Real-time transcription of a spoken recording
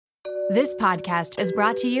This podcast is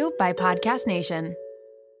brought to you by Podcast Nation.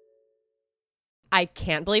 I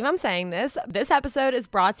can't believe I'm saying this. This episode is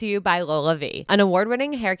brought to you by Lola V, an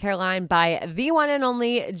award-winning hair care line by the one and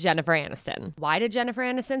only Jennifer Aniston. Why did Jennifer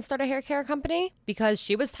Aniston start a hair care company? Because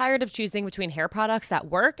she was tired of choosing between hair products that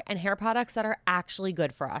work and hair products that are actually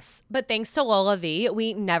good for us. But thanks to Lola V,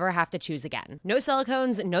 we never have to choose again. No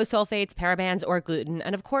silicones, no sulfates, parabens, or gluten,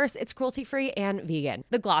 and of course, it's cruelty-free and vegan.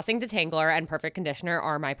 The Glossing Detangler and Perfect Conditioner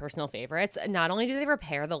are my personal favorites. Not only do they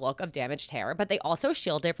repair the look of damaged hair, but they also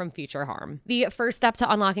shield it from future harm. The first step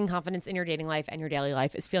to unlocking confidence in your dating life and your daily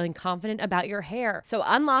life is feeling confident about your hair. So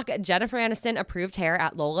unlock Jennifer Aniston approved hair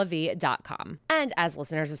at lolav.com. And as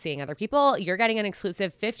listeners of Seeing Other People, you're getting an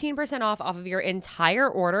exclusive 15% off of your entire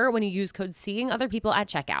order when you use code Seeing Other People at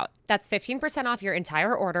checkout. That's 15% off your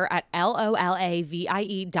entire order at LOLAVIE.com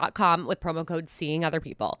with promo code Seeing Other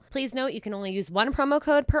People. Please note you can only use one promo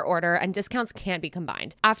code per order and discounts can't be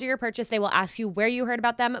combined. After your purchase, they will ask you where you heard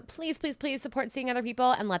about them. Please, please, please support Seeing Other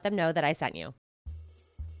People and let them know that I sent you.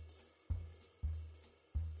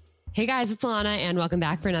 Hey guys, it's Alana and welcome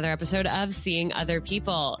back for another episode of Seeing Other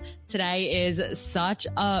People. Today is such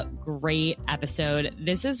a great episode.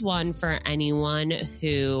 This is one for anyone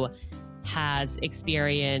who has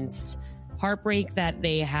experienced heartbreak that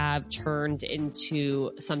they have turned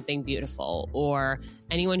into something beautiful, or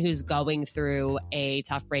anyone who's going through a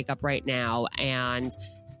tough breakup right now and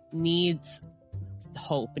needs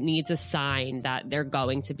hope, needs a sign that they're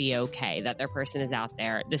going to be okay, that their person is out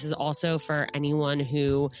there. This is also for anyone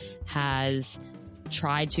who has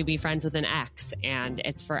tried to be friends with an ex, and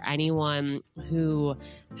it's for anyone who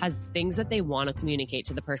has things that they want to communicate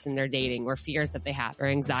to the person they're dating, or fears that they have, or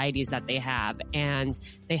anxieties that they have, and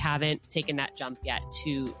they haven't taken that jump yet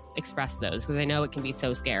to express those, because I know it can be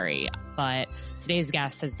so scary. But today's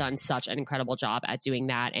guest has done such an incredible job at doing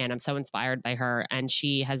that, and I'm so inspired by her. And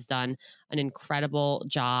she has done an incredible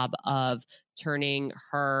job of turning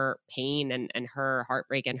her pain and her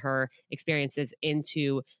heartbreak and her experiences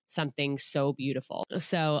into something so beautiful.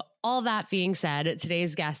 So all that being said,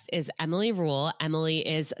 today's guest is Emily Ruhl. Emily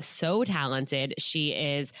is so talented. She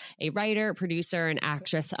is a writer, producer, an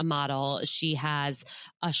actress, a model. She has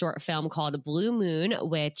a short film called Blue Moon,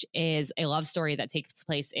 which is a love story that takes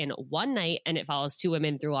place in one night, and it follows two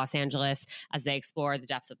women through Los Angeles as they explore the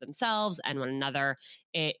depths of themselves and one another.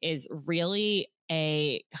 It is really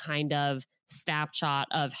a kind of snapshot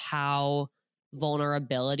of how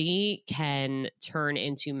vulnerability can turn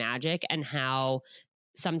into magic, and how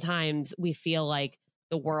sometimes we feel like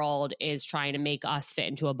the world is trying to make us fit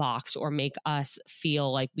into a box, or make us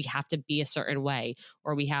feel like we have to be a certain way,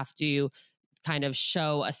 or we have to kind of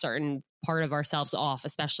show a certain part of ourselves off,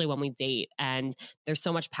 especially when we date. And there's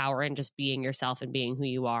so much power in just being yourself and being who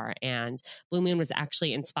you are. And Blue Moon was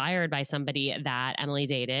actually inspired by somebody that Emily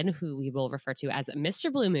dated, who we will refer to as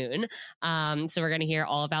Mr. Blue Moon. So we're going to hear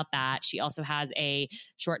all about that. She also has a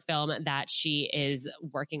short film that she is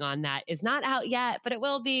working on that is not out yet, but it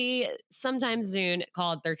will be sometime soon,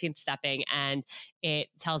 called 13th Stepping. And it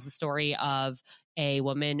tells the story of a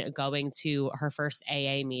woman going to her first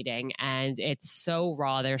AA meeting, and it's so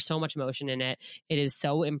raw. There's so much emotion in it. It is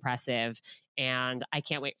so impressive, and I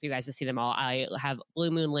can't wait for you guys to see them all. I have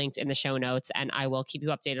Blue Moon linked in the show notes, and I will keep you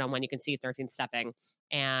updated on when you can see 13th Stepping.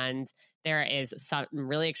 And there is some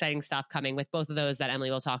really exciting stuff coming with both of those that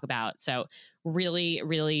Emily will talk about. So really,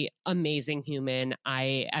 really amazing human.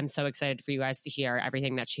 I am so excited for you guys to hear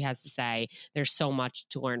everything that she has to say. There's so much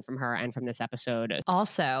to learn from her and from this episode.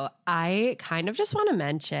 Also, I kind of just want to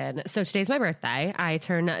mention, so today's my birthday. I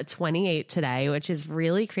turn 28 today, which is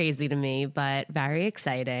really crazy to me, but very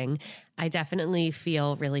exciting. I definitely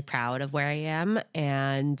feel really proud of where I am,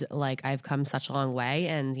 and like I've come such a long way,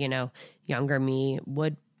 and you know, younger me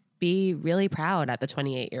would be really proud at the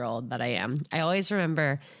 28-year-old that I am. I always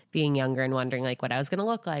remember being younger and wondering like what I was going to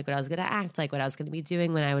look like, what I was going to act like, what I was going to be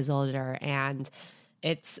doing when I was older. And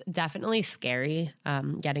it's definitely scary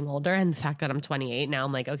getting older. And the fact that I'm 28 now,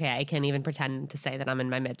 I'm like, okay, I can't even pretend to say that I'm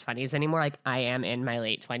in my mid-20s anymore. Like I am in my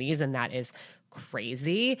late 20s, and that is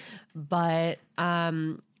crazy. But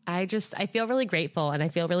I feel really grateful, and I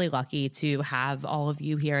feel really lucky to have all of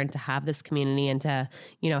you here, and to have this community, and to,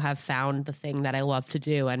 you know, have found the thing that I love to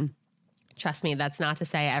do. And trust me, that's not to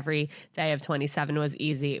say every day of 27 was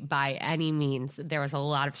easy by any means. There was a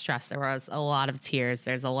lot of stress. There was a lot of tears.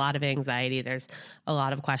 There's a lot of anxiety. There's a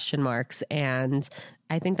lot of question marks. And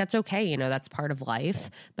I think that's okay. You know, that's part of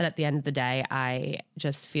life. But at the end of the day, I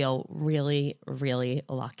just feel really, really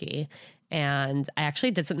lucky. And I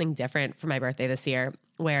actually did something different for my birthday this year,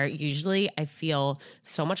 where usually I feel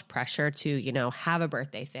so much pressure to, you know, have a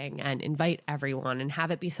birthday thing and invite everyone and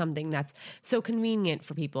have it be something that's so convenient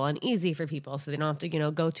for people and easy for people so they don't have to, you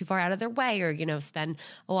know, go too far out of their way or, you know, spend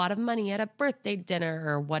a lot of money at a birthday dinner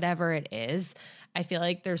or whatever it is. I feel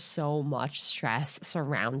like there's so much stress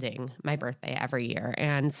surrounding my birthday every year.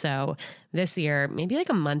 And so this year, maybe like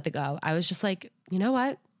a month ago, I was just like, you know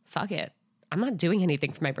what? Fuck it. I'm not doing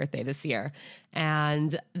anything for my birthday this year.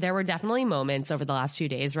 And there were definitely moments over the last few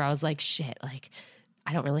days where I was like, shit, like,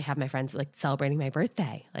 I don't really have my friends like celebrating my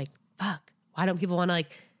birthday. Like, fuck, why don't people want to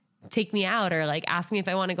like take me out or like ask me if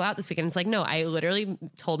I want to go out this weekend? It's like, no, I literally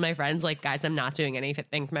told my friends, like, guys, I'm not doing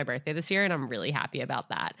anything for my birthday this year. And I'm really happy about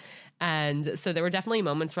that. And so there were definitely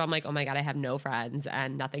moments where I'm like, oh my God, I have no friends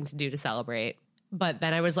and nothing to do to celebrate. But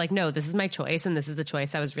then I was like, no, this is my choice. And this is a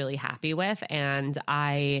choice I was really happy with. And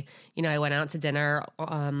I went out to dinner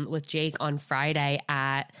with Jake on Friday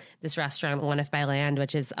at this restaurant, One If by Land,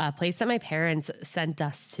 which is a place that my parents sent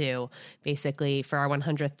us to basically for our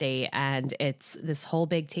 100th date. And it's this whole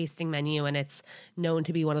big tasting menu. And it's known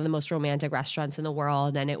to be one of the most romantic restaurants in the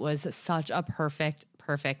world. And it was such a perfect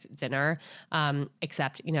dinner,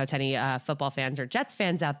 except, you know, to any football fans or Jets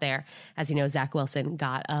fans out there. As you know, Zach Wilson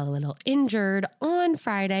got a little injured on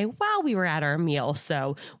Friday while we were at our meal.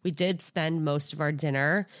 So we did spend most of our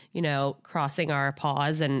dinner, you know, crossing our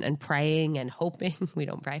paws and praying and hoping, we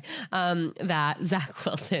don't pray, that Zach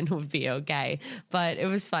Wilson would be okay. But it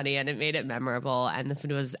was funny and it made it memorable and the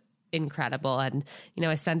food was incredible. And, you know,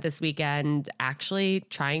 I spent this weekend actually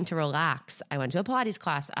trying to relax. I went to a Pilates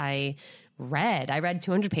class. I read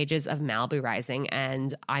 200 pages of Malibu Rising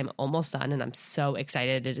and I'm almost done and I'm so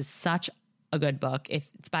excited. It is such a good book.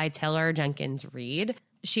 It's by Taylor Jenkins Reid.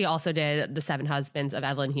 She also did The Seven Husbands of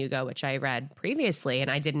Evelyn Hugo, which I read previously, and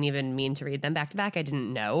I didn't even mean to read them back to back. I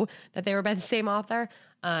didn't know that they were by the same author.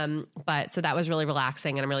 But so that was really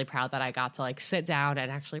relaxing, and I'm really proud that I got to like sit down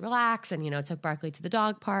and actually relax and, you know, took Barkley to the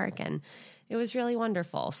dog park, and it was really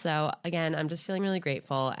wonderful. So again, I'm just feeling really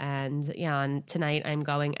grateful. And yeah, and tonight I'm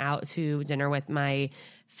going out to dinner with my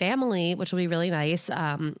family, which will be really nice.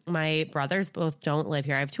 My brothers both don't live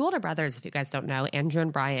here. I have two older brothers, if you guys don't know, Andrew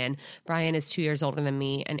and Brian. Brian is 2 years older than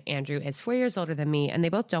me, and Andrew is 4 years older than me, and they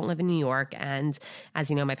both don't live in New York. And as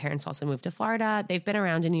you know, my parents also moved to Florida. They've been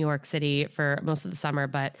around in New York City for most of the summer,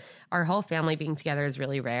 but our whole family being together is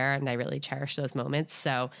really rare, and I really cherish those moments.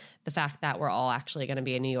 So the fact that we're all actually going to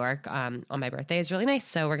be in New York on my birthday is really nice.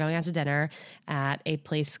 So we're going out to dinner at a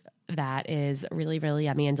place that is really, really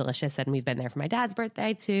yummy and delicious. And we've been there for my dad's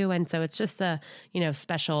birthday too. And so it's just a, you know,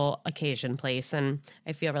 special occasion place. And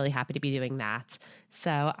I feel really happy to be doing that.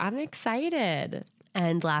 So I'm excited.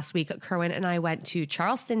 And last week, Kerwin and I went to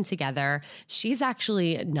Charleston together. She's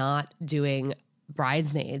actually not doing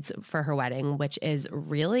bridesmaids for her wedding, which is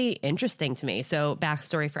really interesting to me. So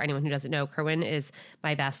backstory for anyone who doesn't know, Kerwin is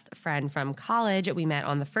my best friend from college. We met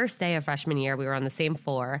on the first day of freshman year. We were on the same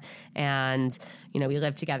floor and, you know, we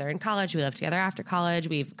lived together in college. We lived together after college.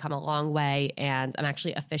 We've come a long way, and I'm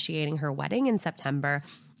actually officiating her wedding in September.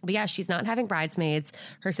 But yeah, she's not having bridesmaids.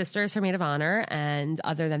 Her sister is her maid of honor. And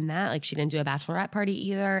other than that, like, she didn't do a bachelorette party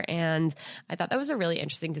either. And I thought that was a really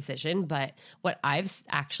interesting decision. But what I've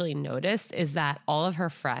actually noticed is that all of her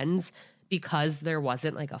friends, because there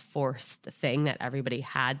wasn't like a forced thing that everybody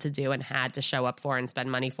had to do and had to show up for and spend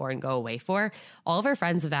money for and go away for, all of her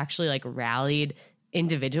friends have actually like rallied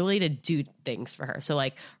individually to do things for her. So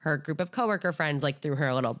like her group of coworker friends like threw her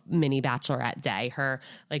a little mini bachelorette day. Her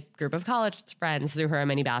like group of college friends threw her a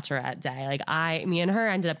mini bachelorette day. Like me and her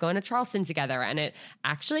ended up going to Charleston together, and it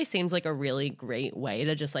actually seems like a really great way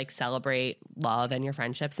to just like celebrate love and your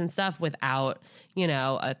friendships and stuff without, you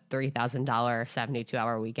know, a $3,000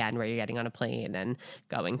 72-hour weekend where you're getting on a plane and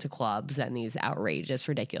going to clubs and these outrageous,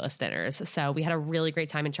 ridiculous dinners. So we had a really great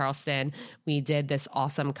time in Charleston. We did this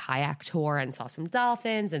awesome kayak tour and saw some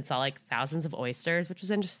dolphins and saw like thousands of oysters, which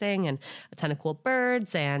was interesting, and a ton of cool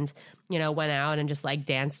birds, and, you know, went out and just like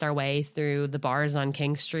danced our way through the bars on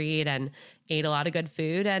King Street and ate a lot of good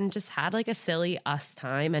food and just had like a silly us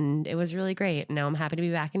time. And it was really great. Now I'm happy to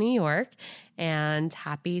be back in New York and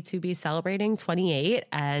happy to be celebrating 28,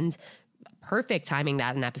 and perfect timing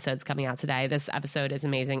that an episode's coming out today. This episode is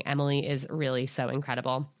amazing. Emily is really so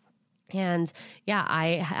incredible. And yeah,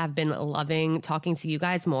 I have been loving talking to you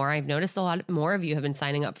guys more. I've noticed a lot more of you have been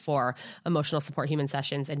signing up for emotional support human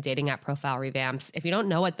sessions and dating app profile revamps. If you don't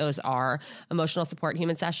know what those are, emotional support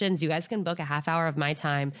human sessions, you guys can book a half hour of my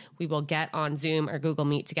time. We will get on Zoom or Google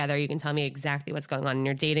Meet together. You can tell me exactly what's going on in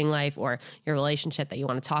your dating life or your relationship that you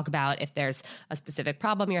want to talk about. If there's a specific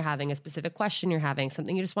problem you're having, a specific question you're having,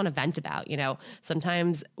 something you just want to vent about,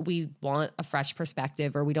 sometimes we want a fresh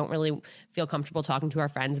perspective, or we don't really feel comfortable talking to our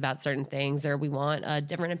friends about certain things, or we want a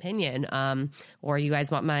different opinion, or you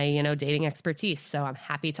guys want my dating expertise. So I'm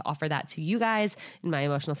happy to offer that to you guys in my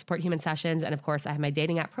emotional support human sessions. And of course, I have my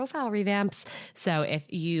dating app profile revamps. So if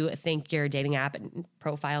you think your dating app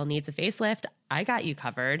profile needs a facelift, I got you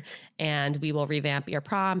covered, and we will revamp your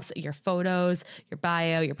prompts, your photos, your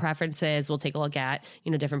bio, your preferences. We'll take a look at,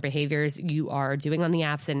 different behaviors you are doing on the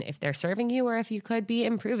apps and if they're serving you or if you could be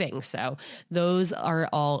improving. So those are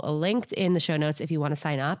all linked in the show notes if you want to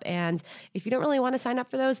sign up. And if you don't really want to sign up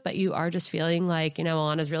for those, but you are just feeling like,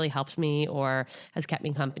 Alana's really helped me or has kept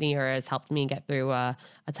me company or has helped me get through a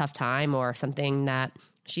tough time, or something that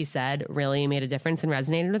she said really made a difference and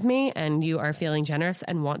resonated with me, and you are feeling generous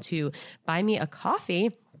and want to buy me a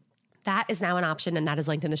coffee, that is now an option, and that is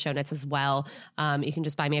linked in the show notes as well. You can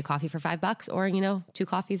just buy me a coffee for $5 or, 2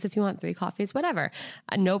 coffees if you want, 3 coffees, whatever.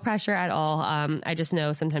 No pressure at all. I just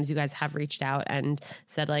know sometimes you guys have reached out and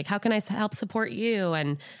said like, how can I help support you?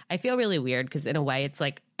 And I feel really weird because in a way it's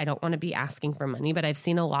like, I don't want to be asking for money, but I've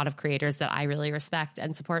seen a lot of creators that I really respect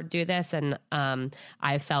and support do this. And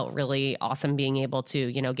I felt really awesome being able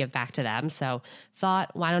to, give back to them. So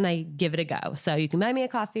thought, why don't I give it a go? So you can buy me a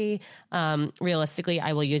coffee. Realistically,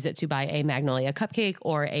 I will use it to buy a Magnolia cupcake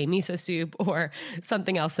or a miso soup or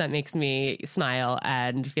something else that makes me smile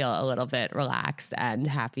and feel a little bit relaxed and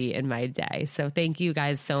happy in my day. So thank you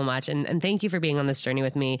guys so much. And thank you for being on this journey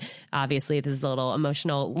with me. Obviously, this is a little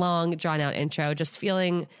emotional, long, drawn out intro, just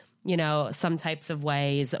feeling some types of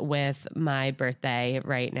ways with my birthday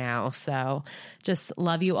right now. So just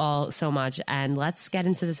love you all so much. And let's get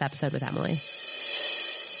into this episode with Emily.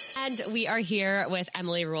 And we are here with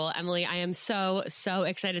Emily Ruhl. Emily, I am so, so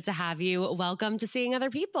excited to have you. Welcome to Seeing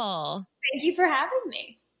Other People. Thank you for having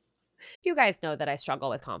me. You guys know that I struggle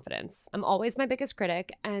with confidence. I'm always my biggest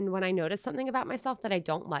critic, and when I notice something about myself that I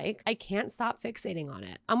don't like, I can't stop fixating on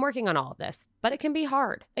it. I'm working on all of this, but it can be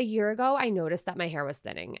hard. A year ago, I noticed that my hair was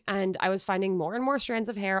thinning, and I was finding more and more strands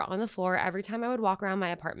of hair on the floor every time I would walk around my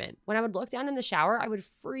apartment. When I would look down in the shower, I would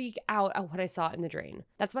freak out at what I saw in the drain.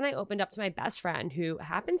 That's when I opened up to my best friend, who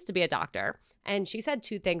happens to be a doctor, and she said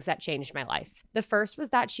 2 things that changed my life. The first was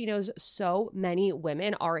that she knows so many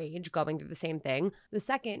women our age going through the same thing. The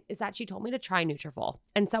second is that she told me to try Nutrafol.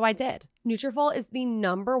 And so I did. Nutrafol is the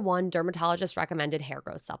 #1 dermatologist recommended hair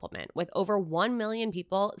growth supplement, with over 1 million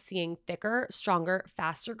people seeing thicker, stronger,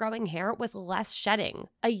 faster growing hair with less shedding.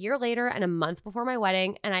 A year later and a month before my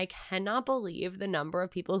wedding, and I cannot believe the number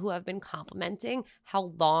of people who have been complimenting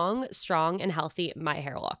how long, strong, and healthy my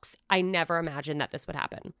hair looks. I never imagined that this would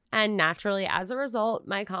happen. And naturally, as a result,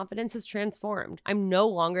 my confidence has transformed. I'm no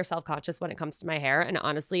longer self-conscious when it comes to my hair, and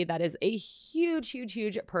honestly, that is a huge, huge,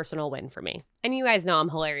 huge personal win for me. And you guys know I'm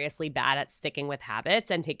hilariously bad at sticking with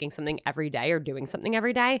habits and taking something every day or doing something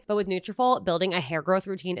every day. But with Nutrafol, building a hair growth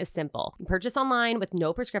routine is simple. You purchase online with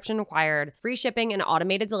no prescription required. Free shipping and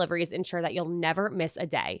automated deliveries ensure that you'll never miss a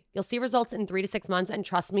day. You'll see results in 3 to 6 months, and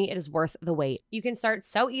trust me, it is worth the wait. You can start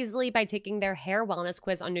so easily by taking their hair wellness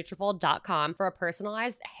quiz on Nutrafol.com for a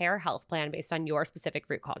personalized hair health plan based on your specific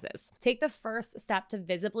root causes. Take the first step to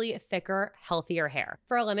visibly thicker, healthier hair.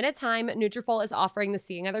 For a limited time, Nutrafol is offering the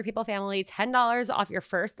Seeing Other People family $10 off your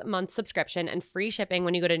first month subscription and free shipping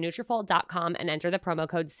when you go to Nutrafol.com and enter the promo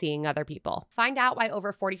code Seeing Other People. Find out why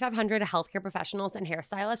over 4,500 healthcare professionals and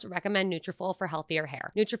hairstylists recommend Nutrafol for healthier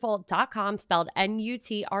hair. Nutrafol.com, spelled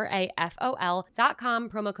Nutrafol.com,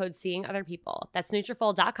 promo code Seeing Other People. That's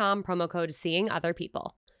Nutrafol.com, promo code Seeing Other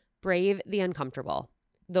People. Brave the uncomfortable.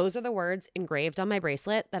 Those are the words engraved on my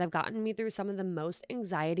bracelet that have gotten me through some of the most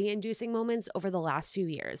anxiety-inducing moments over the last few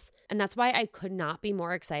years. And that's why I could not be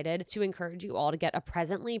more excited to encourage you all to get a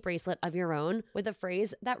Presently bracelet of your own with a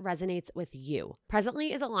phrase that resonates with you.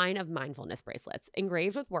 Presently is a line of mindfulness bracelets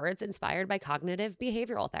engraved with words inspired by cognitive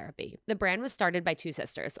behavioral therapy. The brand was started by 2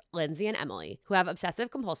 sisters, Lindsay and Emily, who have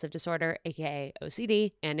obsessive-compulsive disorder, aka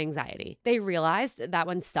OCD, and anxiety. They realized that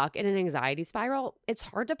when stuck in an anxiety spiral, it's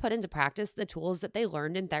hard to put into practice the tools that they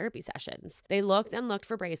learned in in therapy sessions. They looked and looked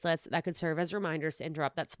for bracelets that could serve as reminders to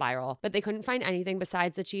interrupt that spiral, but they couldn't find anything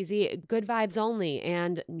besides the cheesy good vibes only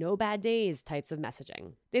and no bad days types of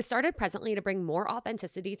messaging. They started Presently to bring more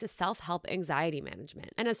authenticity to self-help anxiety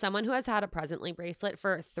management. And as someone who has had a Presently bracelet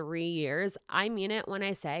for 3 years, I mean it when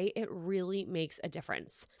I say it really makes a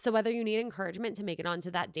difference. So whether you need encouragement to make it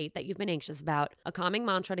onto that date that you've been anxious about, a calming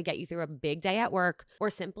mantra to get you through a big day at work, or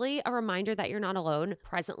simply a reminder that you're not alone,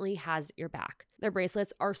 Presently has your back. Their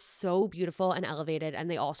bracelets are so beautiful and elevated, and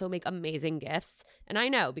they also make amazing gifts. And I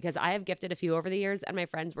know because I have gifted a few over the years, and my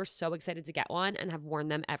friends were so excited to get one and have worn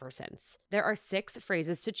them ever since. There are 6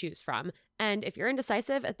 phrases to choose from, and if you're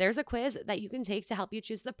indecisive, there's a quiz that you can take to help you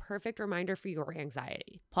choose the perfect reminder for your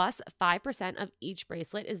anxiety. Plus, 5% of each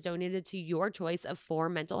bracelet is donated to your choice of 4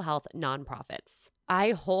 mental health nonprofits.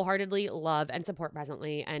 I wholeheartedly love and support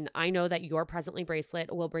Presently, and I know that your Presently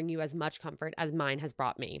bracelet will bring you as much comfort as mine has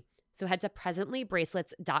brought me. So head to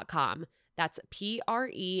presentlybracelets.com. That's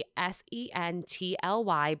PRESENTLY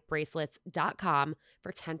bracelets.com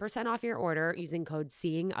for 10% off your order using code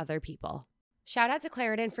Seeing Other People. Shout out to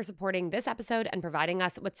Claritin for supporting this episode and providing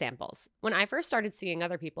us with samples. When I first started seeing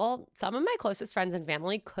other people, some of my closest friends and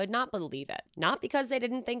family could not believe it. Not because they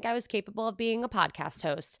didn't think I was capable of being a podcast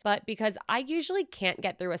host, but because I usually can't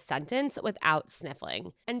get through a sentence without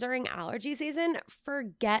sniffling. And during allergy season,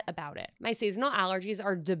 forget about it. My seasonal allergies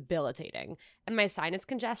are debilitating, and my sinus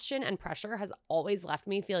congestion and pressure has always left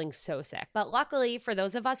me feeling so sick. But luckily, for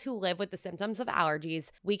those of us who live with the symptoms of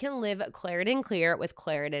allergies, we can live Claritin Clear with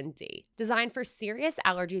Claritin D. Designed for serious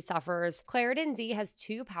allergy sufferers, Claritin D has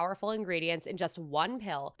 2 powerful ingredients in just 1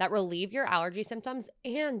 pill that relieve your allergy symptoms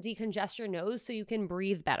and decongest your nose so you can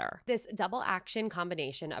breathe better. This double action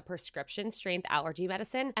combination of prescription strength allergy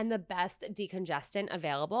medicine and the best decongestant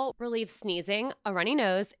available relieves sneezing, a runny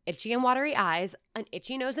nose, itchy and watery eyes, an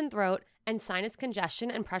itchy nose and throat, and sinus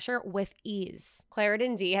congestion and pressure with ease.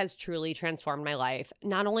 Claritin D has truly transformed my life.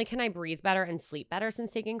 Not only can I breathe better and sleep better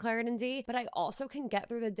since taking Claritin D, but I also can get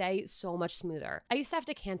through the day so much smoother. I used to have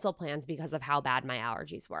to cancel plans because of how bad my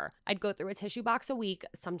allergies were. I'd go through a tissue box a week,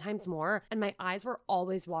 sometimes more, and my eyes were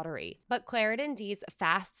always watery. But Claritin D's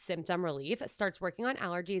fast symptom relief starts working on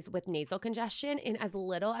allergies with nasal congestion in as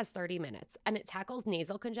little as 30 minutes, and it tackles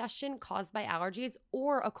nasal congestion caused by allergies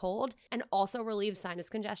or a cold, and also relieves sinus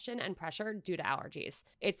congestion and pressure due to allergies.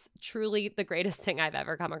 It's truly the greatest thing I've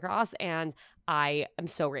ever come across, and I am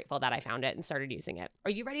so grateful that I found it and started using it.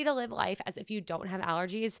 Are you ready to live life as if you don't have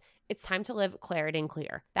allergies? It's time to live Claritin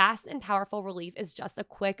Clear. Fast and powerful relief is just a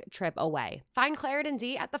quick trip away. Find Claritin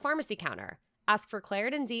D at the pharmacy counter. Ask for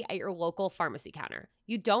Claritin D at your local pharmacy counter.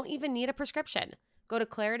 You don't even need a prescription. Go to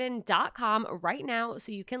Claritin.com right now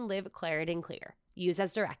so you can live Claritin Clear. Use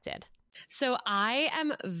as directed. So I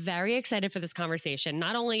am very excited for this conversation.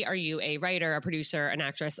 Not only are you a writer, a producer, an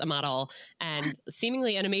actress, a model, and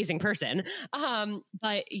seemingly an amazing person,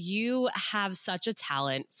 but you have such a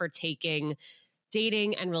talent for taking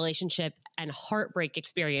dating and relationship and heartbreak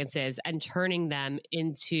experiences and turning them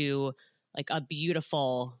into like a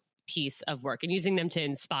beautiful piece of work and using them to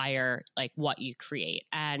inspire like what you create.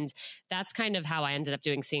 And that's kind of how I ended up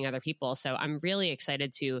doing Seeing Other People. So I'm really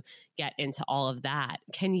excited to get into all of that.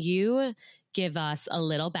 Can you give us a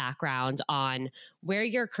little background on where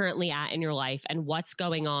you're currently at in your life and what's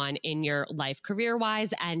going on in your life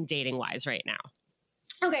career-wise and dating-wise right now?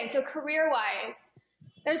 Okay, so career-wise,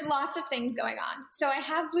 there's lots of things going on. So I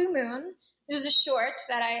have Blue Moon. There's a short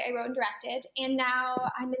that I wrote and directed, and now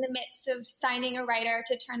I'm in the midst of signing a writer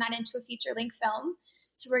to turn that into a feature-length film.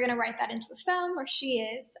 So we're going to write that into a film, or she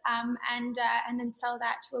is, and then sell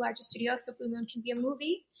that to a larger studio so Blue Moon can be a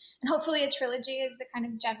movie, and hopefully a trilogy is the kind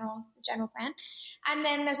of general plan. And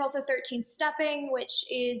then there's also 13th Stepping, which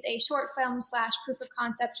is a short film / proof of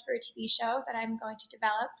concept for a TV show that I'm going to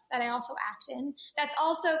develop that I also act in. That's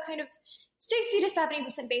also kind of 60 to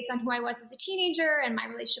 70% based on who I was as a teenager and my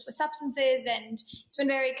relationship with substances, and it's been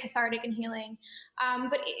very cathartic and healing.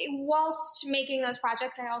 But whilst making those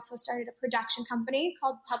projects, I also started a production company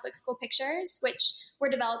called Public School Pictures, which we're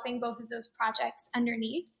developing both of those projects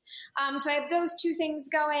underneath. So I have those 2 things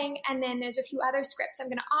going, and then there's a few other scripts I'm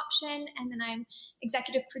going to option, and then I'm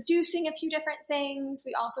executive producing a few different things.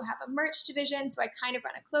 We also have a merch division, so I kind of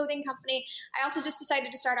run a clothing company. I also just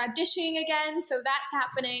decided to start auditioning again, so that's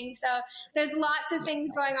happening. So there's lots of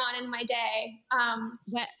things going on in my day.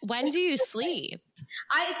 When do you sleep?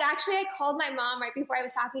 I called my mom right before I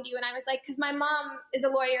was talking to you, and I was like, because my mom is a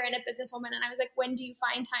lawyer and a businesswoman, and I was like, when do you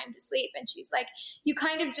find time to sleep? And she's like, you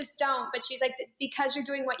kind of just don't, but she's like, because you're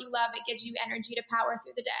doing what you love, it gives you energy to power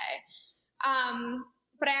through the day.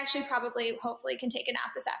 but I actually probably, hopefully can take a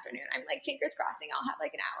nap this afternoon. I'm like fingers crossing I'll have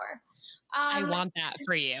like an hour. I want that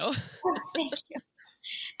for you. Oh, thank you.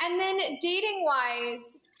 And then dating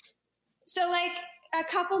wise, so like a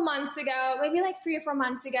couple months ago, maybe like 3 or 4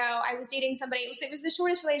 months ago, I was dating somebody. It was the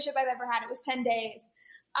shortest relationship I've ever had. It was 10 days.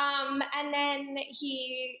 And then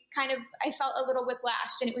I felt a little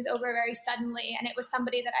whiplashed and it was over very suddenly. And it was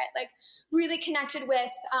somebody that I like really connected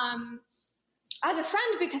with, as a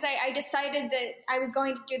friend, because I decided that I was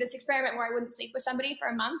going to do this experiment where I wouldn't sleep with somebody for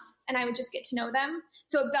a month and I would just get to know them.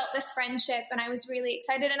 So it built this friendship and I was really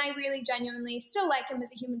excited and I really genuinely still like him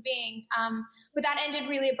as a human being. But that ended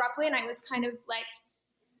really abruptly and I was kind of like,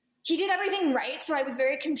 he did everything right. So I was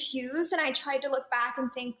very confused and I tried to look back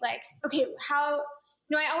and think like, okay, I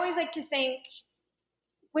always like to think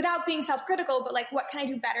without being self-critical, but like, what can I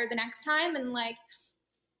do better the next time?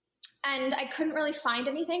 And I couldn't really find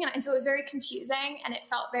anything. And so it was very confusing and it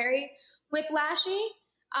felt very whiplashy.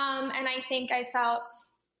 And I think I felt,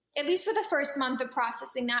 at least for the first month of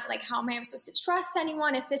processing that, like, how am I supposed to trust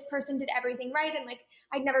anyone if this person did everything right? And like,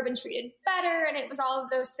 I'd never been treated better. And it was all of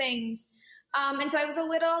those things. And so I was a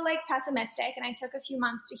little like pessimistic and I took a few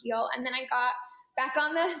months to heal. And then I got back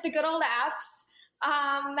on the good old apps.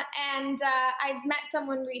 I've met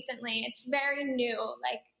someone recently. It's very new,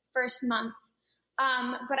 like first month.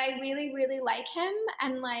 But I really, really like him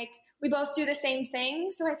and like, we both do the same thing.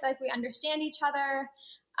 So I feel like we understand each other.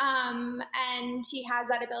 And he has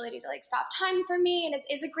that ability to like stop time for me and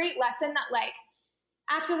is a great lesson that like,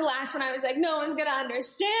 after the last one, I was like, no one's going to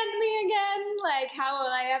understand me again. Like, how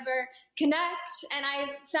will I ever connect? And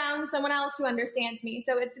I found someone else who understands me.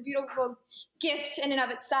 So it's a beautiful gift in and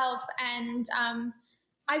of itself. And,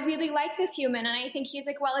 I really like this human and I think he's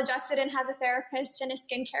like well adjusted and has a therapist and a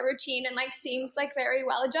skincare routine and like seems like very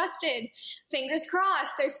well adjusted. Fingers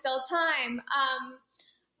crossed, there's still time.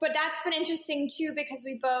 But that's been interesting too because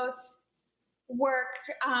we both work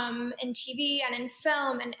in TV and in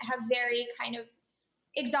film and have very kind of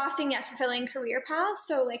exhausting yet fulfilling career paths.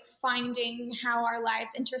 So like finding how our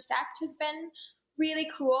lives intersect has been really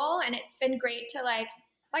cool and it's been great to like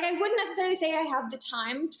I wouldn't necessarily say I have the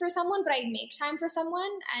time for someone, but I make time for someone.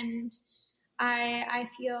 And I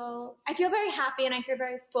feel very happy and I feel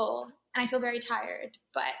very full and I feel very tired,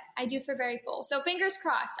 but I do feel very full. So fingers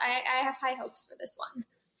crossed. I have high hopes for this one.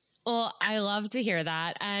 Well, I love to hear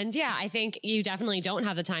that. And yeah, I think you definitely don't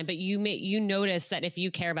have the time, but you notice that if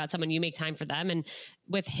you care about someone, you make time for them. And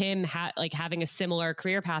with him having a similar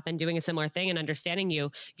career path and doing a similar thing and understanding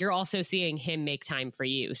you're also seeing him make time for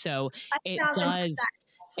you. So it 1,000%. does.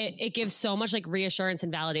 It gives so much like reassurance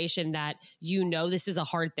and validation that this is a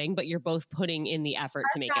hard thing, but you're both putting in the effort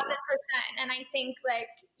to make it work. 1,000%. And I think like,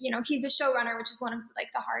 he's a showrunner, which is one of like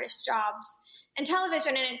the hardest jobs in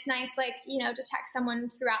television. And it's nice, like, to text someone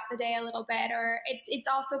throughout the day a little bit, or it's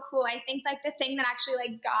also cool. I think like the thing that actually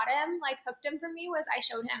like got him, like hooked him for me was I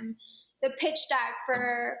showed him the pitch deck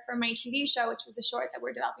for my TV show, which was a short that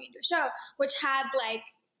we're developing into a show, which had like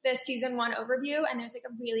the season 1 overview. And there's like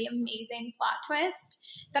a really amazing plot twist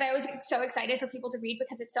that I was so excited for people to read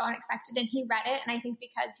because it's so unexpected. And he read it. And I think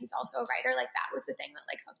because he's also a writer, like that was the thing that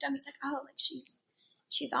like hooked him. He's like, oh, like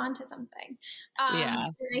she's on to something. Yeah.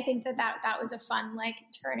 And I think that was a fun like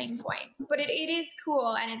turning point, but it is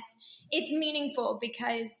cool. And it's meaningful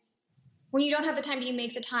because when you don't have the time, but you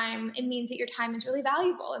make the time, it means that your time is really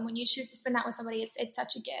valuable. And when you choose to spend that with somebody, it's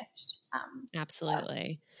such a gift.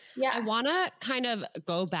 Absolutely. Yeah. I want to kind of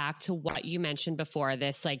go back to what you mentioned before,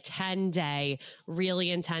 this like 10-day,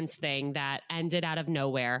 really intense thing that ended out of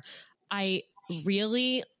nowhere. I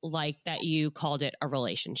really like that you called it a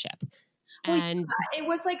relationship. And it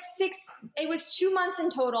was like it was 2 months in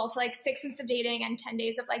total. So like 6 weeks of dating and 10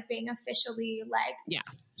 days of like being officially like, yeah,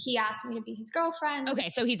 he asked me to be his girlfriend. Okay.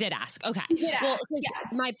 So he did ask. Okay. He did well, ask,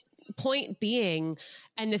 yes. My point being,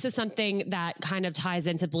 and this is something that kind of ties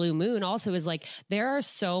into Blue Moon also, is like, there are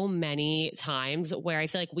so many times where I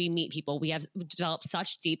feel like we meet people, we have developed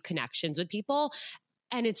such deep connections with people,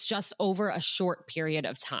 and it's just over a short period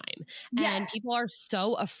of time. Yes. And people are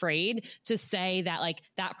so afraid to say that like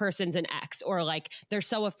that person's an ex, or like they're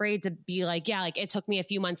so afraid to be like, yeah, like it took me a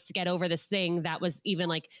few months to get over this thing that was even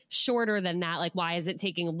like shorter than that. Like, why is it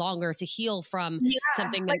taking longer to heal from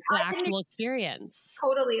something that's like, an actual experience?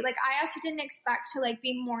 Totally. Like I also didn't expect to like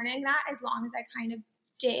be mourning that as long as I kind of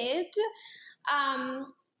did.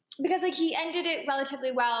 Because like he ended it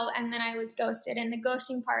relatively well and then I was ghosted, and the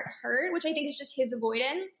ghosting part hurt, which I think is just his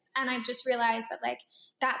avoidance. And I've just realized that like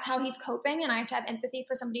that's how he's coping, and I have to have empathy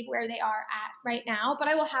for somebody where they are at right now. But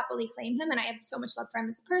I will happily claim him, and I have so much love for him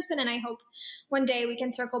as a person, and I hope one day we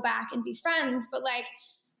can circle back and be friends. But like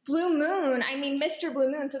Blue Moon, I mean, Mr. Blue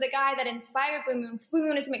Moon, so the guy that inspired Blue Moon, because Blue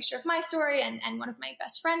Moon is a mixture of my story and one of my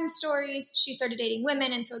best friend's stories. She started dating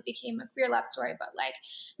women, and so it became a queer love story. But like,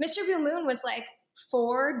 Mr. Blue Moon was like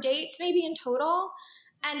 4 dates maybe in total.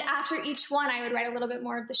 And after each one, I would write a little bit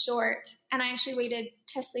more of the short. And I actually waited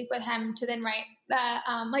to sleep with him to then write the,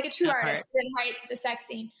 like a true artist, to then write the sex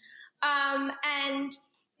scene. And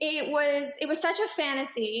it was such a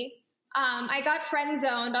fantasy. I got friend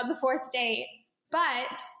zoned on the 4th date.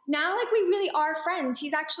 But now, like, we really are friends.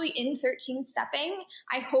 He's actually in 13 Stepping.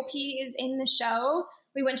 I hope he is in the show.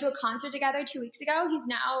 We went to a concert together 2 weeks ago. He's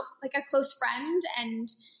now, like, a close friend and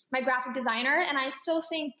my graphic designer. And I still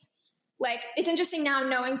think, like, it's interesting now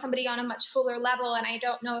knowing somebody on a much fuller level. And I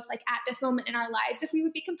don't know if, like, at this moment in our lives, if we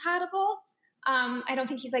would be compatible. I don't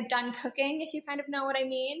think he's, like, done cooking, if you kind of know what I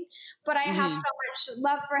mean. But I have so much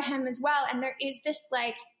love for him as well. And there is this,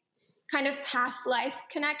 like, kind of past life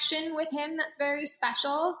connection with him that's very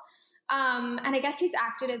special. And I guess he's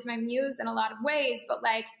acted as my muse in a lot of ways, but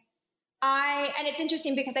like and it's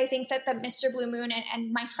interesting because I think that the Mr. Blue Moon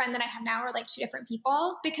and my friend that I have now are like 2 different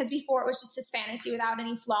people, because before it was just this fantasy without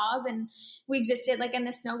any flaws and we existed like in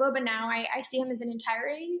the snow globe, but now I see him as an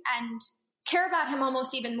entirety and care about him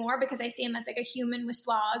almost even more because I see him as like a human with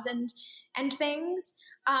flaws and things.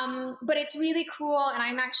 But it's really cool. And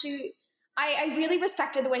I'm actually, I really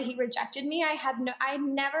respected the way he rejected me. I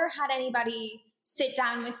never had anybody sit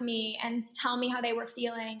down with me and tell me how they were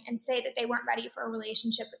feeling and say that they weren't ready for a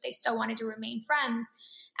relationship, but they still wanted to remain friends.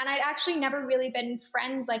 And I'd actually never really been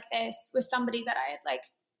friends like this with somebody that I had, like,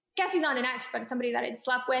 guess he's not an ex, but somebody that I'd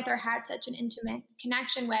slept with or had such an intimate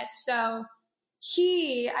connection with. So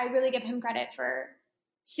I really give him credit for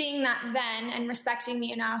seeing that then and respecting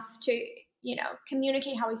me enough to,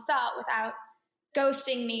 communicate how he felt without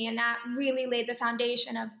ghosting me. And that really laid the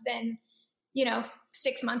foundation of then,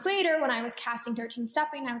 6 months later when I was casting 13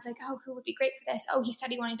 Stepping, I was like, oh, who would be great for this? Oh, he said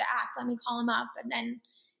he wanted to act. Let me call him up. And then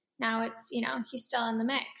now it's, he's still in the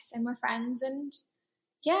mix and we're friends. And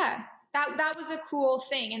yeah, that was a cool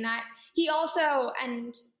thing. And that he also,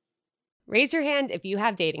 and raise your hand if you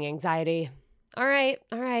have dating anxiety. All right.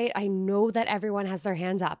 I know that everyone has their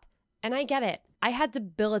hands up and I get it. I had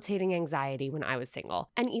debilitating anxiety when I was single.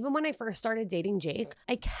 And even when I first started dating Jake,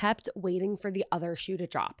 I kept waiting for the other shoe to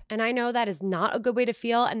drop. And I know that is not a good way to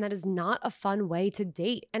feel, and that is not a fun way to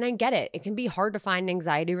date. And I get it. It can be hard to find an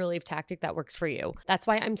anxiety relief tactic that works for you. That's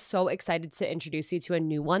why I'm so excited to introduce you to a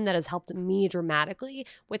new one that has helped me dramatically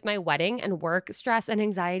with my wedding and work stress and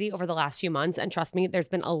anxiety over the last few months. And trust me, there's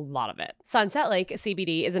been a lot of it. Sunset Lake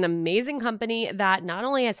CBD is an amazing company that not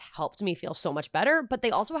only has helped me feel so much better, but they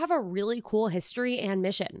also have a really cool history and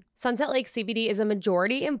mission. Sunset Lake CBD is a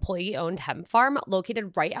majority employee-owned hemp farm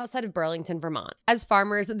located right outside of Burlington, Vermont. As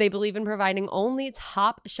farmers, they believe in providing only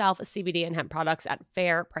top-shelf CBD and hemp products at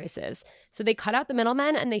fair prices. So they cut out the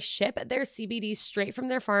middlemen and they ship their CBD straight from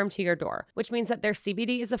their farm to your door, which means that their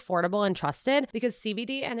CBD is affordable and trusted because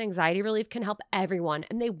CBD and anxiety relief can help everyone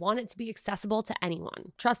and they want it to be accessible to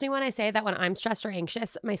anyone. Trust me when I say that when I'm stressed or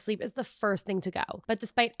anxious, my sleep is the first thing to go. But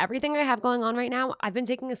despite everything I have going on right now, I've been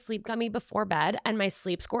taking a sleep gummy before bed and my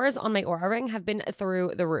sleep scores on my Oura Ring have been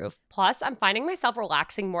through the roof. Plus, I'm finding myself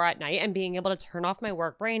relaxing more at night and being able to turn off my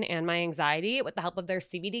work brain and my anxiety with the help of their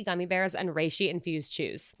CBD gummy bears and reishi infused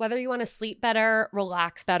chews. Whether you want to sleep better,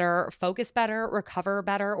 relax better, focus better, recover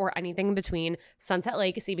better, or anything in between, Sunset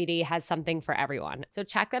Lake CBD has something for everyone. So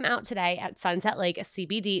check them out today at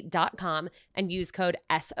sunsetlakecbd.com and use code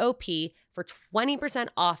SOP for 20%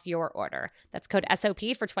 off your order. That's code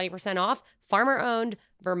SOP for 20% off. Farmer-owned,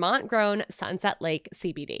 Vermont-grown Sunset Lake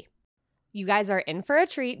CBD. You guys are in for a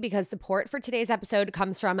treat because support for today's episode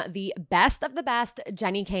comes from the best of the best,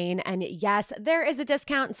 Jenny Kane. And yes, there is a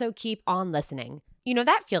discount, so keep on listening. You know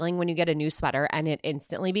that feeling when you get a new sweater and it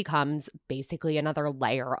instantly becomes basically another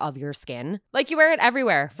layer of your skin? Like you wear it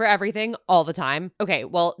everywhere, for everything, all the time. Okay,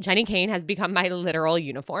 well, Jenny Kane has become my literal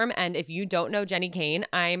uniform. And if you don't know Jenny Kane,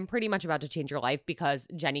 I'm pretty much about to change your life because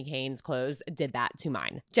Jenny Kane's clothes did that to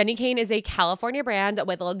mine. Jenny Kane is a California brand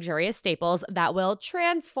with luxurious staples that will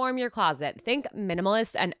transform your closet. Think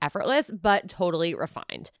minimalist and effortless, but totally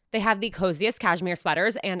refined. They have the coziest cashmere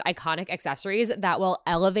sweaters and iconic accessories that will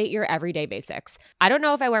elevate your everyday basics. I don't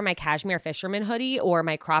know if I wear my cashmere fisherman hoodie or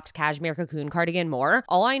my cropped cashmere cocoon cardigan more.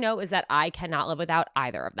 All I know is that I cannot live without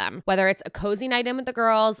either of them. Whether it's a cozy night in with the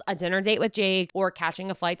girls, a dinner date with Jake, or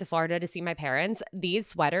catching a flight to Florida to see my parents, these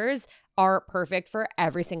sweaters are perfect for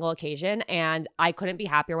every single occasion. And I couldn't be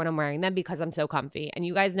happier when I'm wearing them because I'm so comfy. And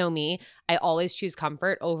you guys know me, I always choose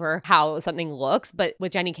comfort over how something looks. But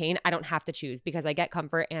with Jenni Kayne, I don't have to choose because I get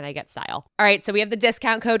comfort and I get style. All right, so we have the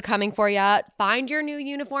discount code coming for you. Find your new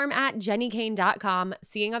uniform at jennikayne.com.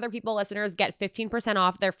 Seeing Other People listeners get 15%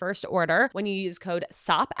 off their first order when you use code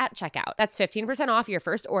SOP at checkout. That's 15% off your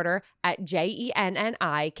first order at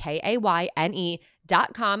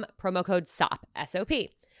jennikayne.com, promo code SOP,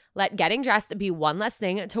 S-O-P. Let getting dressed be one less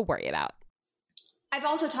thing to worry about. I've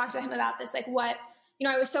also talked to him about this, like what,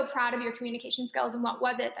 I was so proud of your communication skills and what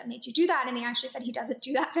was it that made you do that? And he actually said he doesn't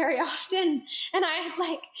do that very often. And I had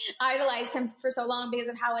idolized him for so long because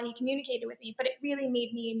of how he communicated with me, but it really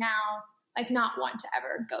made me now not want to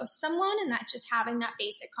ever ghost someone, and that just having that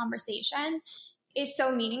basic conversation is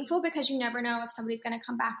so meaningful because you never know if somebody's going to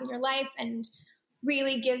come back in your life, and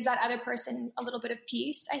really gives that other person a little bit of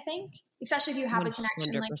peace, I think, especially if you have 100%. A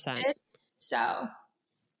connection like it. So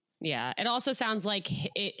yeah, it also sounds like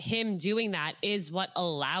him doing that is what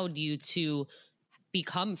allowed you to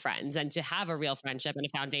become friends and to have a real friendship and a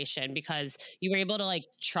foundation, because you were able to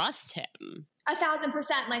trust him.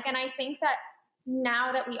 1,000%. And I think that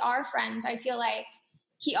now that we are friends, I feel like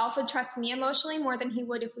he also trusts me emotionally more than he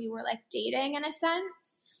would if we were dating, in a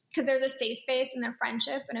sense, because there's a safe space in their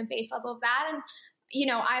friendship and a base level of that. And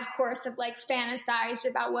I, of course, have fantasized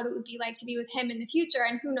about what it would be like to be with him in the future,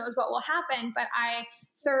 and who knows what will happen. But I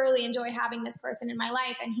thoroughly enjoy having this person in my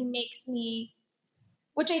life, and he makes me,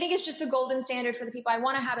 which I think is just the golden standard for the people I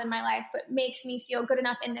want to have in my life, but makes me feel good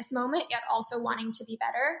enough in this moment, yet also wanting to be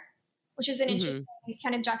better, which is an interesting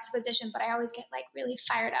kind of juxtaposition. But I always get really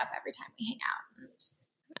fired up every time we hang out.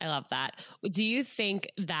 I love that. Do you think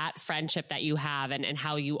that friendship that you have and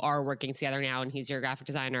how you are working together now, and he's your graphic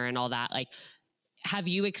designer and all that, have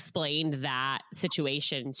you explained that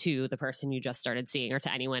situation to the person you just started seeing or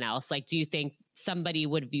to anyone else? Do you think somebody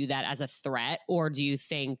would view that as a threat, or do you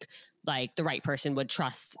think the right person would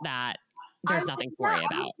trust that there's nothing to worry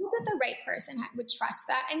about? I think that the right person would trust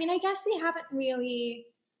that. I mean, I guess we haven't really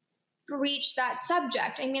breached that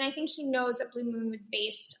subject. I mean, I think he knows that Blue Moon was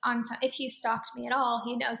based on if he stalked me at all,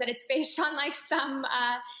 he knows that it's based on some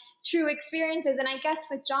true experiences. And I guess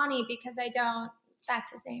with Johnny, because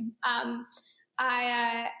that's his name.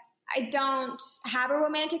 I don't have a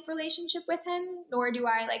romantic relationship with him, nor do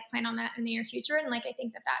I plan on that in the near future. And I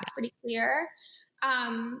think that that's pretty clear.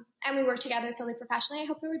 And we work together solely professionally. I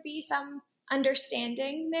hope there would be some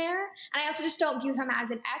understanding there. And I also just don't view him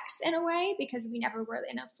as an ex in a way, because we never were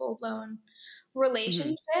in a full-blown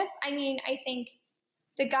relationship. I mean, I think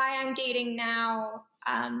the guy I'm dating now,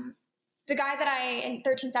 the guy that I in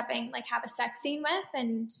 13 Stepping have a sex scene with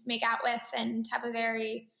and make out with and have a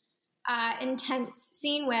very intense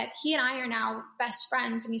scene with, he and I are now best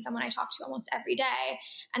friends, and he's someone I talk to almost every day.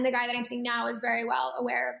 And the guy that I'm seeing now is very well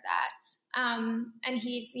aware of that. And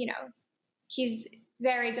he's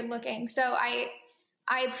very good looking. So I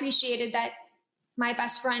appreciated that my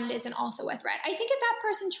best friend isn't also a threat. I think if that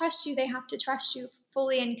person trusts you, they have to trust you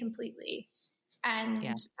fully and completely. And,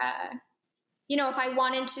 if I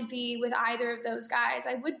wanted to be with either of those guys,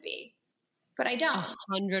 I would be. But I don't.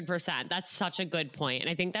 100%. That's such a good point. And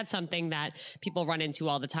I think that's something that people run into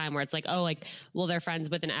all the time, where it's well, they're friends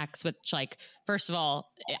with an ex, which first of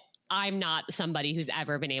all, I'm not somebody who's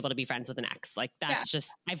ever been able to be friends with an ex. That's just,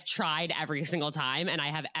 I've tried every single time and I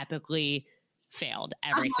have epically failed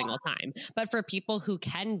every single time. But for people who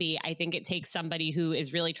can be, I think it takes somebody who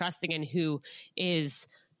is really trusting and who is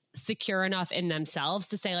secure enough in themselves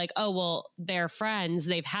to say oh, well, they're friends.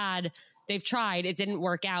 They've tried. It didn't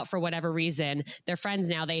work out for whatever reason. They're friends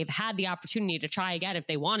now. They've had the opportunity to try again if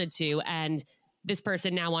they wanted to. And this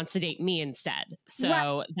person now wants to date me instead. So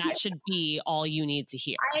that should be all you need to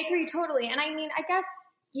hear. I agree totally. And I mean, I guess,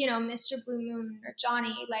 Mr. Blue Moon or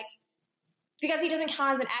Johnny, because he doesn't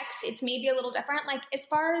count as an ex, it's maybe a little different. As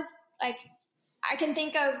far as I can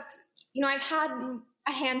think of, I've had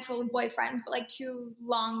a handful of boyfriends, but 2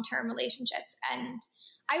 long-term relationships. And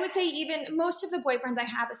I would say even most of the boyfriends I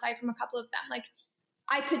have, aside from a couple of them,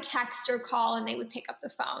 I could text or call and they would pick up the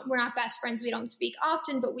phone. We're not best friends. We don't speak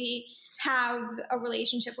often, but we have a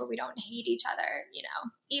relationship where we don't hate each other,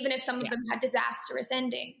 even if some of them had disastrous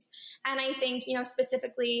endings. And I think,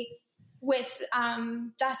 specifically with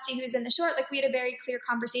Dusty, who's in the short, we had a very clear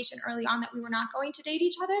conversation early on that we were not going to date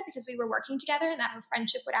each other because we were working together, and that our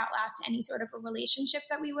friendship would outlast any sort of a relationship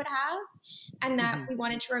that we would have, and that we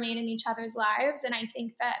wanted to remain in each other's lives. And I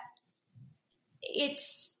think that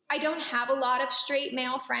I don't have a lot of straight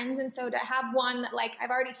male friends. And so to have one that I've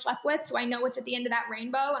already slept with, so I know what's at the end of that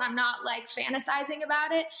rainbow and I'm not fantasizing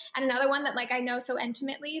about it. And another one that I know so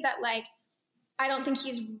intimately that I don't think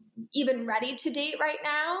he's even ready to date right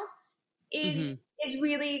now is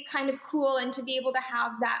really kind of cool. And to be able to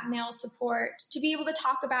have that male support, to be able to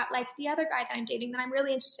talk about like the other guy that I'm dating that I'm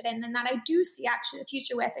really interested in and that I do see actually a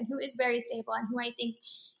future with and who is very stable and who I think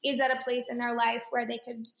is at a place in their life where they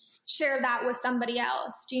could share that with somebody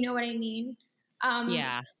else. Do you know what I mean?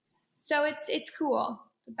 Yeah. So it's cool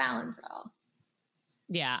to balance it all.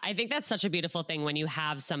 Yeah, I think that's such a beautiful thing when you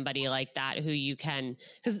have somebody like that who you can,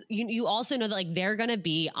 because you also know that like they're going to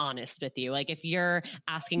be honest with you. Like if you're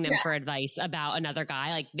asking them for advice about another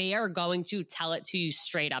guy, like they are going to tell it to you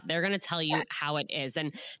straight up. They're going to tell you how it is.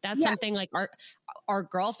 And that's something like our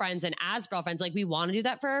girlfriends and as girlfriends, like we want to do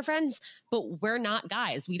that for our friends, but we're not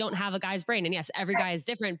guys. We don't have a guy's brain. And yes, every guy is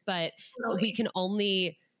different, but we can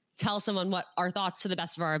only tell someone what our thoughts to the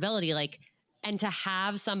best of our ability. Like, and to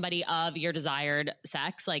have somebody of your desired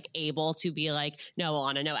sex, like able to be like, no,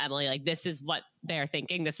 Alana, no, Emily, like this is what they're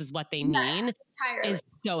thinking. This is what they mean is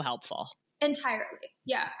so helpful. Entirely.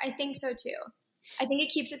 Yeah, I think so too. I think it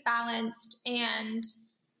keeps it balanced. And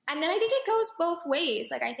then I think it goes both ways.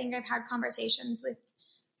 Like I think I've had conversations with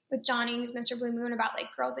Johnny, who's Mr. Blue Moon, about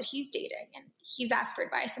like girls that he's dating, and he's asked for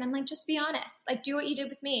advice. And I'm like, just be honest. Like, do what you did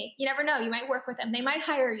with me. You never know. You might work with them. They might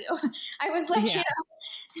hire you. I was like,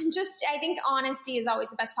 I think honesty is always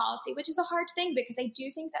the best policy, which is a hard thing because I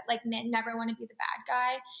do think that like men never want to be the bad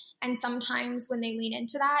guy. And sometimes when they lean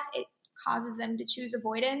into that, it causes them to choose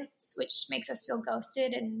avoidance, which makes us feel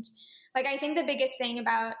ghosted. And like, I think the biggest thing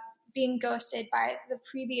about being ghosted by the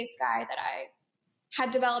previous guy that I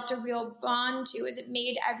had developed a real bond to is it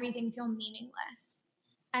made everything feel meaningless.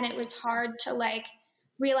 And it was hard to like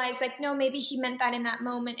realize like, no, maybe he meant that in that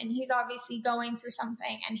moment. And he's obviously going through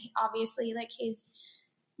something. And obviously like his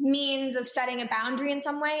means of setting a boundary in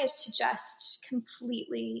some way is to just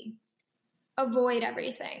completely avoid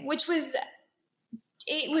everything,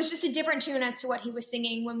 it was just a different tune as to what he was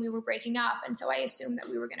singing when we were breaking up. And so I assumed that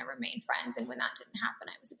we were going to remain friends. And when that didn't happen,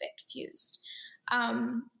 I was a bit confused.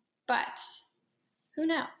 But who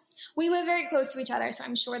knows? We live very close to each other, so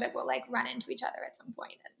I'm sure that we'll like run into each other at some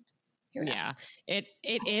point. And who knows? Yeah,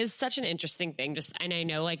 it is such an interesting thing. And I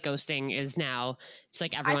know like ghosting is now it's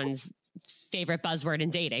like everyone's favorite buzzword in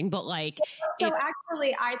dating, but like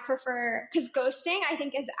actually I prefer, because ghosting I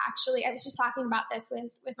think is actually, I was just talking about this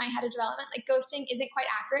with my head of development, like ghosting isn't quite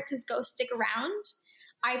accurate because ghosts stick around.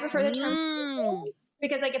 I prefer the term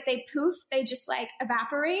because like if they poof, they just like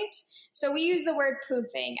evaporate. So we use the word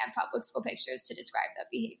poofing at public school pictures to describe that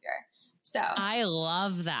behavior. So I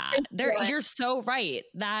love that. You're so right.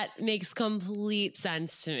 That makes complete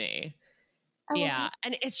sense to me. Yeah.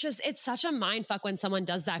 And it's such a mind fuck when someone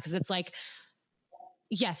does that. Cause it's like,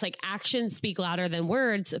 yes, like actions speak louder than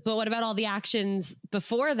words, but what about all the actions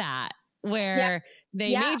before that where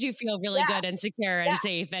they made you feel really good and secure and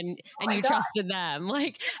safe and you trusted them?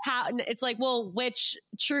 Like how it's like, well, which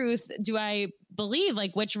truth do I believe?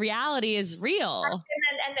 Like which reality is real?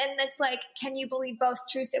 And then it's like, can you believe both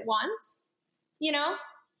truths at once? You know?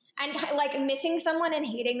 And like missing someone and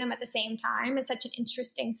hating them at the same time is such an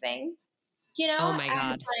interesting thing. You know? Oh my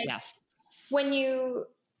God. Like, yes. When you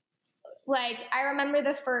like, I remember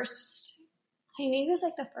the first 3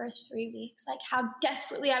 weeks, like how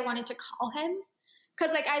desperately I wanted to call him.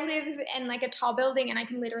 Cause like I live in like a tall building and I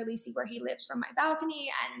can literally see where he lives from my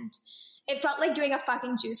balcony. And it felt like doing a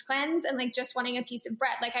fucking juice cleanse and like just wanting a piece of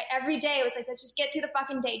bread. Like every day it was like, let's just get through the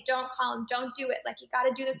fucking day. Don't call him. Don't do it. Like you got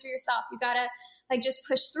to do this for yourself. You got to like just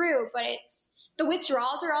push through. But the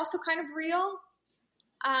withdrawals are also kind of real.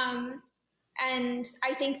 And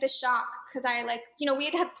I think the shock, because I like, you know, we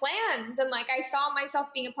had plans and like I saw myself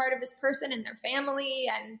being a part of this person and their family.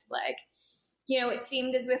 And like, you know, it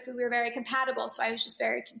seemed as if we were very compatible. So I was just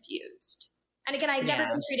very confused. And again, I'd never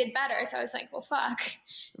been treated better. So I was like, well, fuck.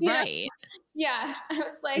 Right. Yeah. I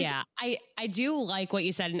was like, yeah, I do like what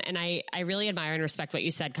you said. And I really admire and respect what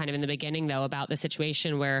you said kind of in the beginning though, about the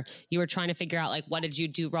situation where you were trying to figure out like, what did you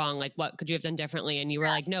do wrong? Like, what could you have done differently? And you were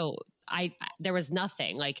like, no, there was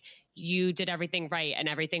nothing. Like you did everything right and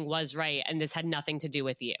everything was right. And this had nothing to do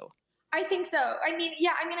with you. I think so. I mean,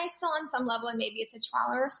 I still on some level, and maybe it's a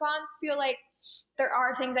trauma response, feel like there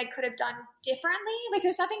are things I could have done differently. Like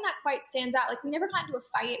there's nothing that quite stands out. Like we never got into a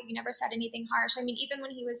fight. We never said anything harsh. I mean, even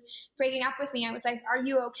when he was breaking up with me, I was like, are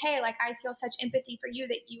you okay? Like I feel such empathy for you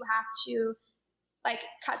that you have to like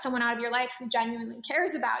cut someone out of your life who genuinely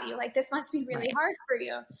cares about you. Like this must be really hard for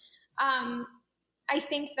you. I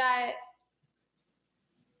think that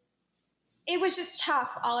it was just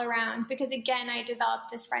tough all around because again, I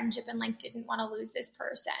developed this friendship and like didn't want to lose this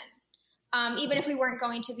person. Even if we weren't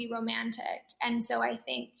going to be romantic. And so I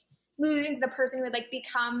think losing the person who would like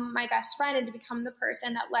become my best friend and to become the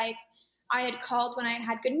person that like I had called when I had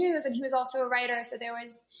had good news, and he was also a writer. So there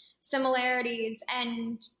was similarities,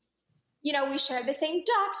 and, you know, we shared the same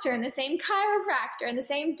doctor and the same chiropractor and the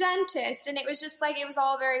same dentist. And it was just like, it was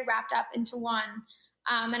all very wrapped up into one.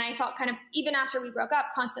 And I felt kind of, even after we broke up,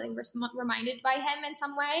 constantly reminded by him in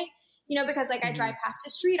some way, you know, because like I drive past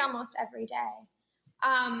his street almost every day.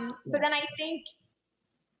 But then I think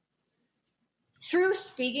through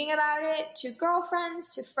speaking about it to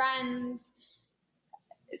girlfriends, to friends,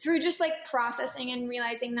 through just like processing and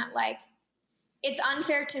realizing that like it's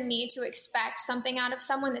unfair to me to expect something out of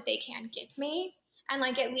someone that they can't give me. And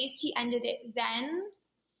like, at least he ended it then.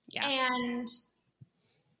 Yeah. And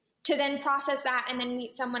to then process that and then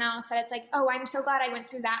meet someone else that it's like, oh, I'm so glad I went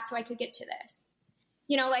through that so I could get to this.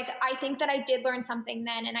 You know, like I think that I did learn something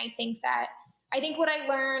then. And I think what I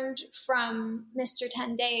learned from Mr.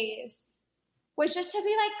 10 Days was just to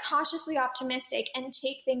be like cautiously optimistic and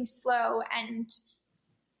take things slow, and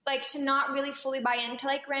like to not really fully buy into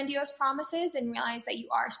like grandiose promises, and realize that you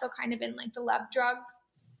are still kind of in like the love drug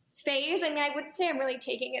phase. I mean, I wouldn't say I'm really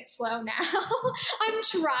taking it slow now. I'm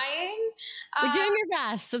trying. You're doing your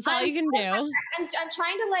best. That's all you can do. I'm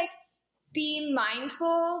trying to like be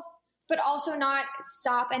mindful, but also not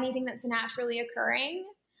stop anything that's naturally occurring.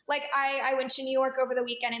 Like I went to New York over the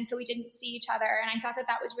weekend, and so we didn't see each other, and I thought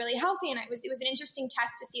that was really healthy. And it was an interesting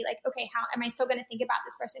test to see like, okay, how am I still going to think about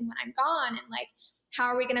this person when I'm gone? And like, how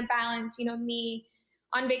are we going to balance, you know, me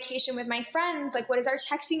on vacation with my friends? Like, what is our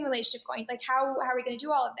texting relationship going? Like, how are we going to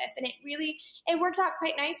do all of this? And it worked out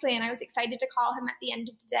quite nicely. And I was excited to call him at the end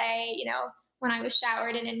of the day, you know, when I was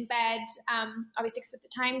showered and in bed, obviously because of the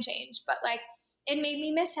time change, but like, it made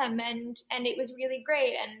me miss him, and it was really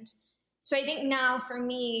great. And so I think now for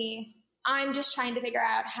me, I'm just trying to figure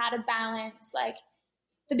out how to balance like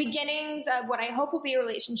the beginnings of what I hope will be a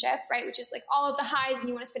relationship, right? Which is like all of the highs, and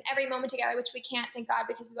you want to spend every moment together, which we can't, thank God,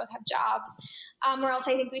 because we both have jobs, or else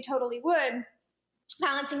I think we totally would.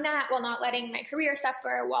 Balancing that while not letting my career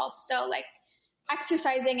suffer, while still like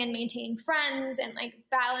exercising and maintaining friends, and like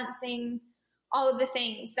balancing all of the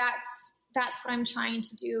things. That's what I'm trying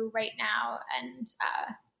to do right now. And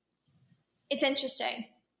it's interesting.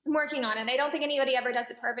 I'm working on it. I don't think anybody ever does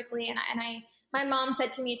it perfectly. And my mom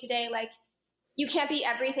said to me today, like, you can't be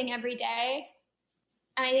everything every day.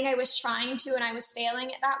 And I think I was trying to, and I was failing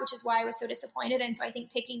at that, which is why I was so disappointed. And so I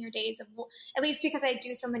think picking your days of, at least because I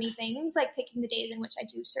do so many things, like picking the days in which I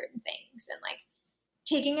do certain things, and like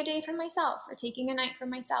taking a day for myself, or taking a night for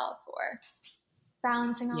myself, or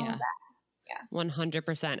balancing all of that. Yeah.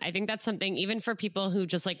 100%. I think that's something even for people who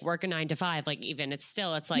just like work a 9 to 5, like even it's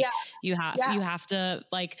like you have to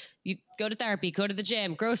like, you go to therapy, go to the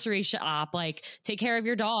gym, grocery shop, like take care of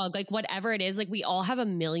your dog, like whatever it is. Like we all have a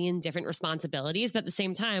million different responsibilities, but at the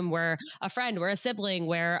same time, we're a friend, we're a sibling,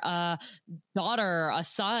 we're a daughter, a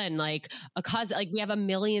son, like a cousin, like we have a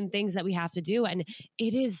million things that we have to do. And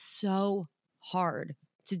it is so hard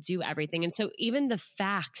to do everything. And so even the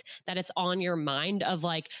fact that it's on your mind of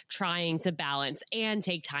like trying to balance and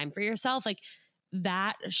take time for yourself, like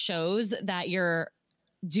that shows that you're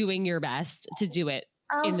doing your best to do it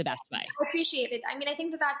in the best way. I appreciate it. I mean, I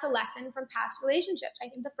think that that's a lesson from past relationships. I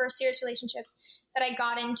think the first serious relationship that I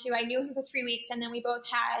got into, I knew him for 3 weeks, and then we both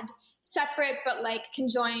had separate but like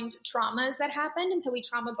conjoined traumas that happened. And so we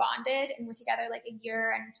trauma bonded, and we're together like a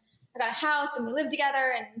year, and I got a house, and we lived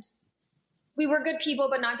together, and we were good people,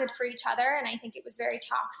 but not good for each other. And I think it was very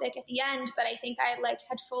toxic at the end, but I think I like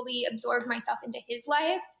had fully absorbed myself into his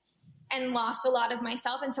life and lost a lot of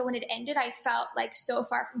myself. And so when it ended, I felt like so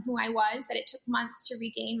far from who I was that it took months to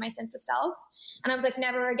regain my sense of self. And I was like,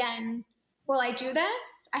 never again will I do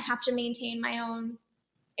this. I have to maintain my own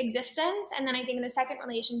existence. And then I think in the second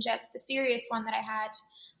relationship, the serious one that I had,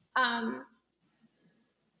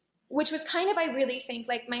 which was kind of, I really think,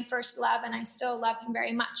 like my first love, and I still love him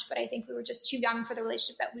very much, but I think we were just too young for the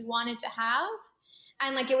relationship that we wanted to have.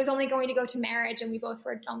 And like, it was only going to go to marriage, and we both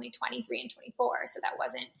were only 23 and 24. So that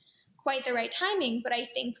wasn't quite the right timing. But I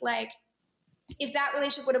think like, if that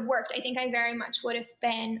relationship would have worked, I think I very much would have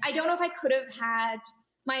been, I don't know if I could have had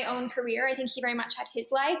my own career. I think he very much had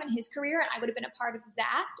his life and his career, and I would have been a part of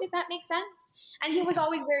that, if that makes sense. And he was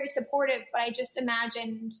always very supportive, but I just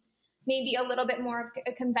imagined maybe a little bit more of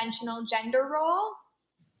a conventional gender role.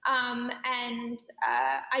 And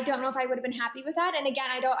I don't know if I would have been happy with that. And again,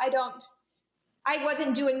 I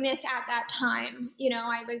wasn't doing this at that time. You know,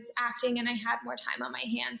 I was acting, and I had more time on my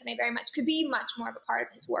hands, and I very much could be much more of a part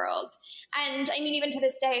of his world. And I mean, even to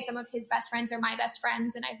this day, some of his best friends are my best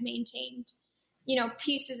friends, and I've maintained, you know,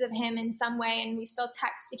 pieces of him in some way, and we still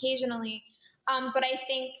text occasionally. But I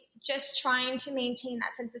think just trying to maintain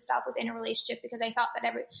that sense of self within a relationship, because I thought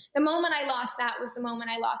that the moment I lost that was the moment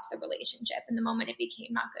I lost the relationship, and the moment it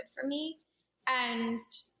became not good for me. And,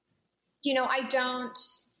 you know, I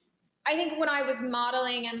think when I was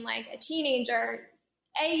modeling and like a teenager,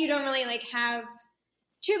 you don't really like have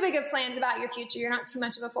too big of plans about your future. You're not too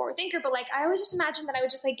much of a forward thinker, but like, I always just imagined that I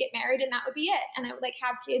would just like get married and that would be it. And I would like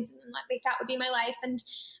have kids and like that would be my life and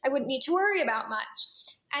I wouldn't need to worry about much.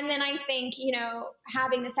 And then I think, you know,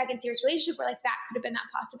 having the second serious relationship where like that could have been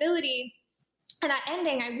that possibility. And that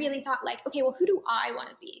ending, I really thought like, okay, well, who do I want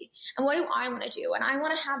to be? And what do I want to do? And I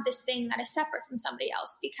want to have this thing that is separate from somebody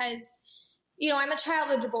else because, you know, I'm a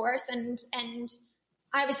child of divorce and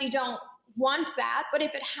I obviously don't want that. But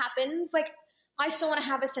if it happens, like, I still want to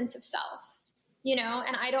have a sense of self, you know,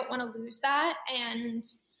 and I don't want to lose that. And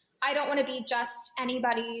I don't want to be just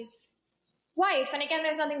anybody's wife. And again,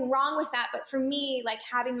 there's nothing wrong with that. But for me, like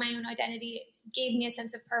having my own identity gave me a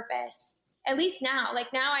sense of purpose, at least now.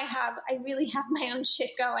 Like now I really have my own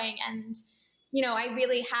shit going. And, you know, I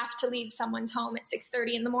really have to leave someone's home at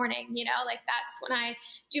 6:30 in the morning, you know, like that's when I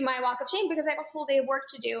do my walk of shame because I have a whole day of work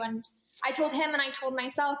to do. And I told him and I told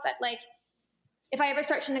myself that like, if I ever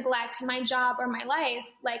start to neglect my job or my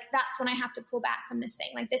life, like that's when I have to pull back from this thing.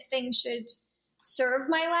 Like this thing should serve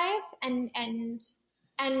my life and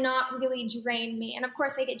not really drain me. And of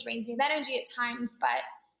course, like it drains me of energy at times. But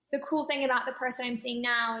the cool thing about the person I'm seeing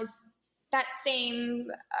now is that same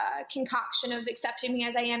concoction of accepting me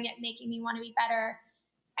as I am, yet making me want to be better.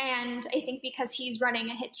 And I think because he's running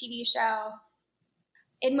a hit TV show,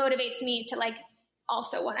 it motivates me to like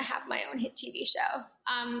also want to have my own hit TV show,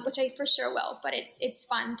 which I for sure will. But it's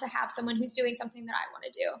fun to have someone who's doing something that I want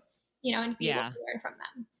to do, you know, and be able to learn from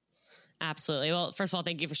them. Absolutely. Well, first of all,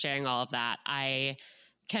 thank you for sharing all of that. I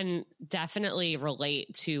can definitely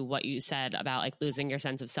relate to what you said about like losing your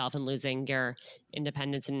sense of self and losing your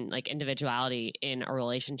independence and like individuality in a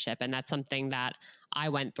relationship. And that's something that I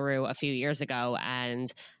went through a few years ago. And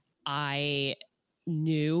I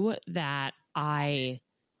knew that I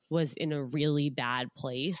was in a really bad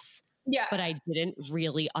place, but I didn't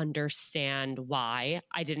really understand why.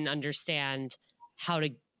 I didn't understand how to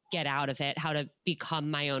get out of it, how to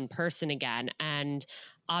become my own person again. And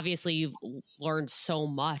obviously you've learned so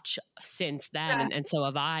much since then, and so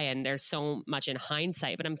have I, and there's so much in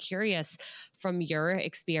hindsight. But I'm curious from your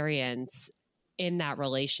experience in that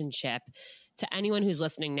relationship, to anyone who's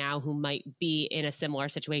listening now who might be in a similar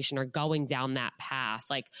situation or going down that path,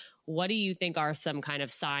 like what do you think are some kind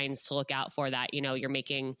of signs to look out for that, you know, you're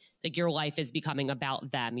making like your life is becoming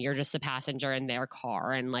about them. You're just a passenger in their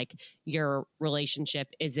car, and like your relationship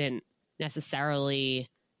isn't necessarily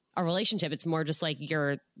a relationship. It's more just like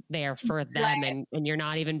you're there for them, and you're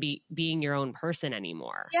not even being your own person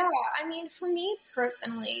anymore. Yeah. I mean, for me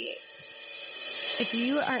personally, if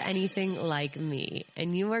you are anything like me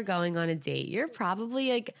and you are going on a date, you're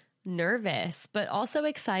probably like nervous, but also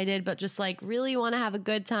excited, but just like really want to have a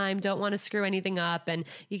good time, don't want to screw anything up. And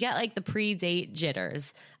you get like the pre-date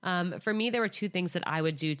jitters. For me, there were two things that I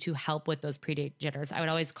would do to help with those pre-date jitters. I would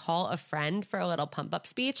always call a friend for a little pump up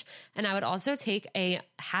speech. And I would also take a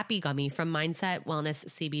happy gummy from Mindset Wellness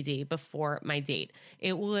CBD before my date.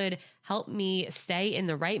 It would help me stay in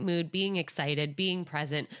the right mood, being excited, being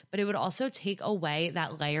present, but it would also take away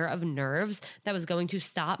that layer of nerves that was going to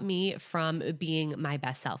stop me from being my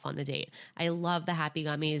best self on the date. I love the happy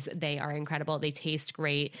gummies. They are incredible. They taste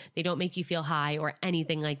great. They don't make you feel high or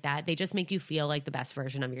anything like that. They just make you feel like the best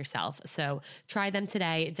version of yourself. So try them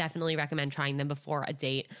today. Definitely recommend trying them before a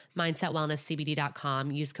date. MindsetWellnessCBD.com.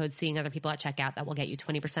 Use code Seeing Other People at checkout. That will get you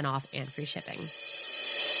 20% off and free shipping.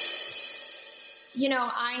 You know,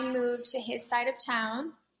 I moved to his side of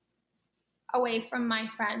town away from my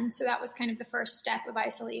friends. So that was kind of the first step of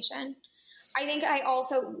isolation. I think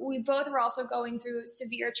we both were also going through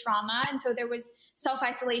severe trauma. And so there was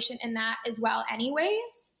self-isolation in that as well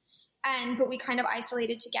anyways. But we kind of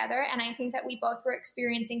isolated together. And I think that we both were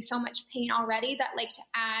experiencing so much pain already that like to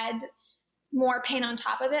add more pain on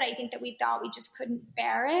top of it, I think that we thought we just couldn't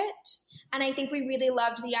bear it. And I think we really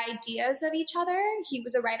loved the ideas of each other. He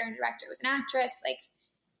was a writer and director, was an actress. Like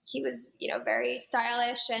he was, you know, very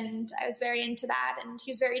stylish, and I was very into that. And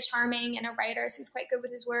he was very charming and a writer, so he was quite good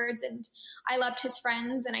with his words. And I loved his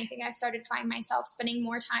friends. And I think I started finding myself spending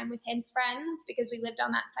more time with his friends because we lived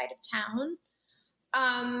on that side of town.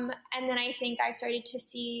 And then I think I started to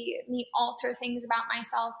see me alter things about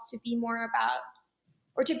myself to be more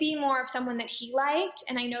of someone that he liked.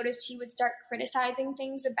 And I noticed he would start criticizing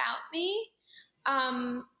things about me.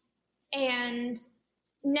 And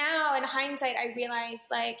now in hindsight, I realized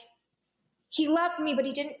like he loved me, but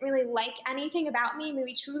he didn't really like anything about me. Maybe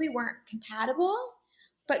we truly weren't compatible,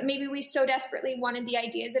 but maybe we so desperately wanted the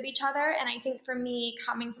ideas of each other. And I think for me,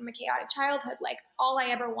 coming from a chaotic childhood, like all I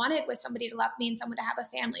ever wanted was somebody to love me and someone to have a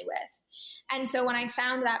family with. And so when I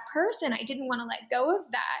found that person, I didn't want to let go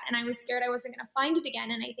of that. And I was scared I wasn't going to find it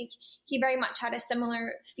again. And I think he very much had a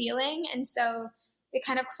similar feeling. And so we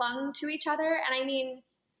kind of clung to each other. And I mean,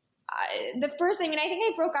 I think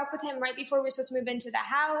I broke up with him right before we were supposed to move into the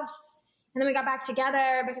house. And then we got back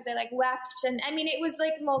together because I like wept. And I mean, it was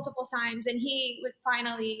like multiple times. And he would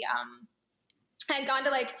finally, had gone to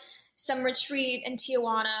like some retreat in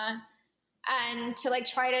Tijuana and to like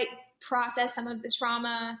try to process some of the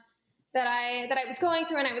trauma that I was going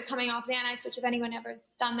through. And I was coming off Xanax, which if anyone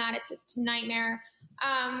ever's done that, it's a nightmare.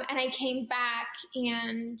 And I came back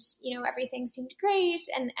and, you know, everything seemed great.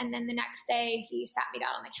 And then the next day he sat me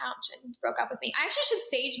down on the couch and broke up with me. I actually should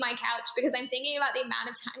sage my couch because I'm thinking about the amount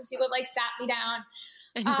of times people have like sat me down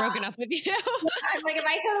and broken up with you. I'm like, if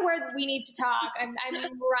I hear the word, we need to talk, I'm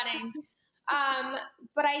running.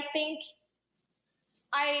 But I think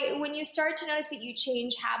when you start to notice that you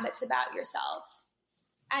change habits about yourself,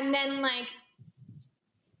 and then like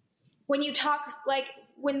when you talk, like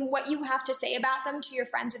when what you have to say about them to your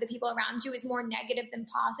friends or the people around you is more negative than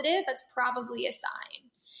positive, that's probably a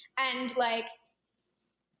sign. And like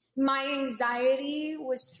my anxiety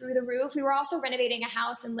was through the roof. We were also renovating a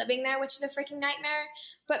house and living there, which is a freaking nightmare.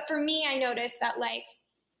 But for me, I noticed that like,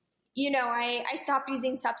 you know, I stopped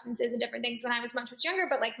using substances and different things when I was much younger,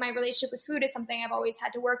 but like my relationship with food is something I've always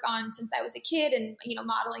had to work on since I was a kid, and, you know,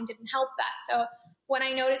 modeling didn't help that. So when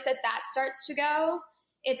I noticed that starts to go,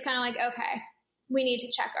 it's kind of like, okay, we need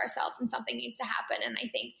to check ourselves and something needs to happen. And I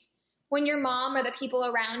think when your mom or the people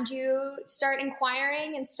around you start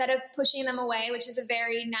inquiring instead of pushing them away, which is a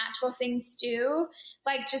very natural thing to do,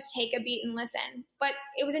 like just take a beat and listen. But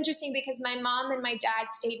it was interesting because my mom and my dad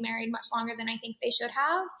stayed married much longer than I think they should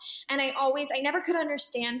have. And I never could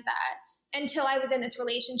understand that until I was in this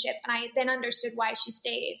relationship. And I then understood why she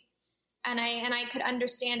stayed. And I could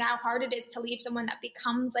understand how hard it is to leave someone that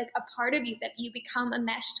becomes like a part of you, that you become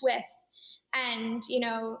enmeshed with. And, you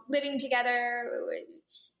know, living together,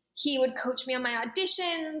 he would coach me on my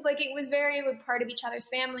auditions. Like it was very part of each other's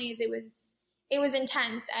families. It was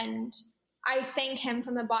intense. And I thank him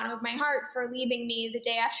from the bottom of my heart for leaving me the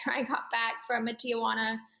day after I got back from a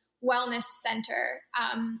Tijuana wellness center,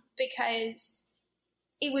 because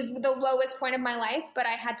it was the lowest point of my life, but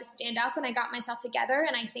I had to stand up and I got myself together.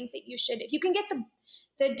 And I think that you should, if you can get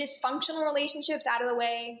the dysfunctional relationships out of the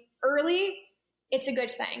way early, it's a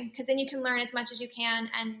good thing, because then you can learn as much as you can.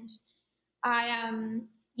 And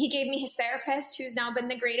he gave me his therapist, who's now been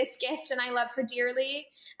the greatest gift, and I love her dearly.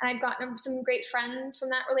 And I've gotten some great friends from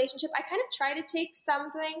that relationship. I kind of try to take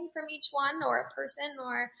something from each one, or a person,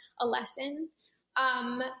 or a lesson.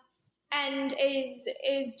 And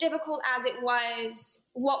as difficult as it was,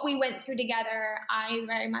 what we went through together, I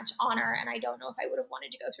very much honor, and I don't know if I would have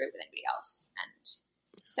wanted to go through it with anybody else.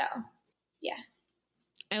 And so, yeah.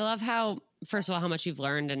 I love how, first of all, how much you've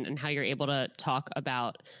learned and how you're able to talk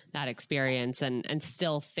about that experience and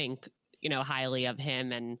still think, you know, highly of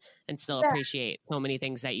him and still appreciate so many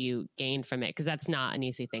things that you gained from it. Because that's not an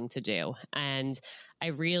easy thing to do. And I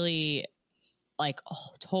really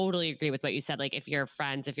totally agree with what you said. Like if your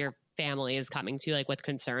friends, if your family is coming to you like with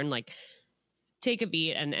concern, like take a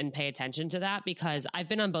beat and pay attention to that, because I've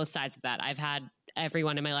been on both sides of that. I've had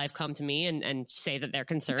everyone in my life come to me and say that they're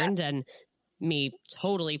concerned, and me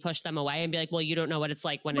totally push them away and be like, well, you don't know what it's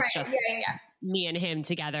like when it's just me and him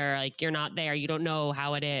together. Like you're not there. You don't know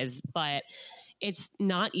how it is. But it's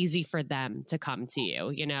not easy for them to come to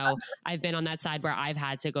you. You know, I've been on that side where I've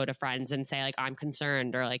had to go to friends and say like, I'm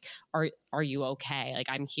concerned, or like, are you okay? Like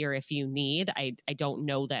I'm here if you need. I don't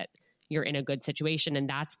know that you're in a good situation. And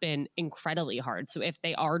that's been incredibly hard. So if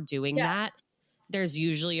they are doing that, there's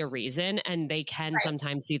usually a reason, and they can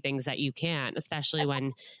sometimes see things that you can't, especially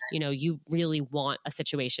when, you know, you really want a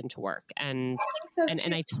situation to work. And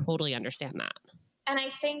I totally understand that. And I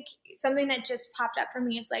think something that just popped up for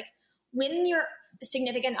me is like, when your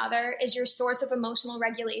significant other is your source of emotional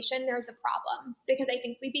regulation, there's a problem, because I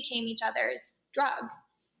think we became each other's drug.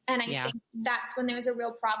 And I think that's when there was a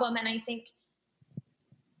real problem. And I think,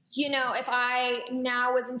 you know, if I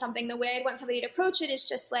now was in something, the way I'd want somebody to approach it is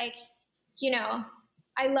just like, you know,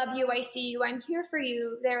 I love you. I see you. I'm here for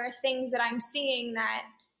you. There are things that I'm seeing that,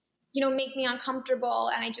 you know, make me uncomfortable.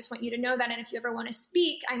 And I just want you to know that. And if you ever want to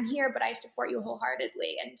speak, I'm here, but I support you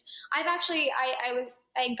wholeheartedly. And I've actually, I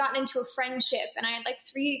had gotten into a friendship, and I had like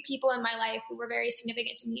 3 people in my life who were very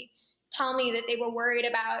significant to me tell me that they were worried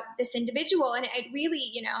about this individual. And it really,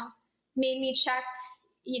 you know, made me check,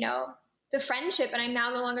 you know, the friendship, and I'm now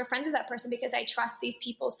no longer friends with that person because I trust these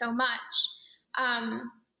people so much.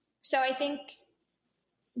 So I think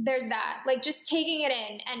there's that, like, just taking it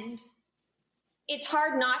in, and it's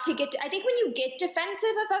hard not to I think when you get defensive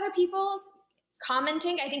of other people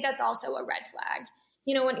commenting, I think that's also a red flag.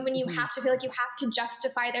 You know, when you have to feel like you have to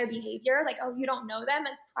justify their behavior, like, oh, you don't know them,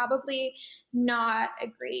 it's probably not a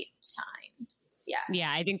great sign. Yeah.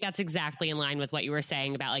 Yeah, I think that's exactly in line with what you were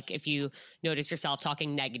saying about, like, if you notice yourself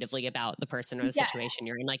talking negatively about the person or the situation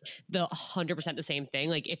you're in, like, the 100% the same thing.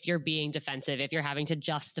 Like, if you're being defensive, if you're having to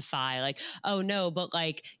justify, like, oh no, but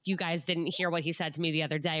like, you guys didn't hear what he said to me the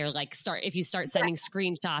other day, or like, if you start sending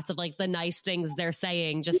screenshots of like the nice things they're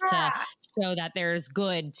saying just to show that there's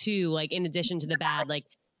good too, like, in addition to the bad, like,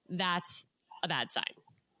 that's a bad sign.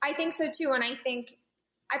 I think so too. And I think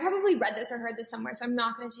I probably read this or heard this somewhere, so I'm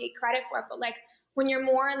not going to take credit for it, but like, when you're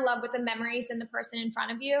more in love with the memories than the person in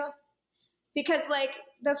front of you, because like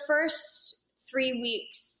the first 3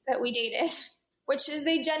 weeks that we dated, which is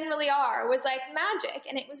they generally are, was like magic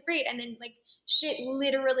and it was great. And then like shit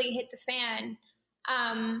literally hit the fan.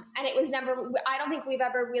 And it was I don't think we've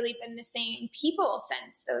ever really been the same people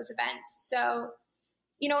since those events. So,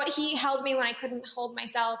 you know what, he held me when I couldn't hold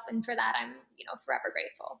myself. And for that, I'm, forever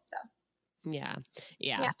grateful. So. Yeah.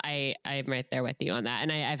 I'm right there with you on that.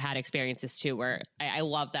 And I've had experiences too, where I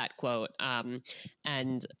love that quote.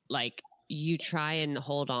 And like, you try and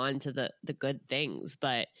hold on to the good things,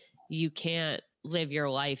 but you can't live your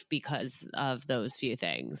life because of those few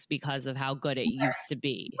things, because of how good it used to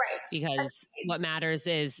be. Right. Because what matters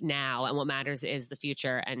is now, and what matters is the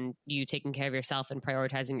future, and you taking care of yourself and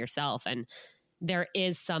prioritizing yourself. And there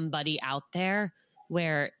is somebody out there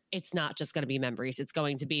where it's not just going to be memories. It's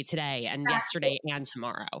going to be today and yesterday and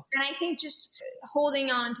tomorrow. And I think just holding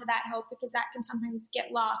on to that hope, because that can sometimes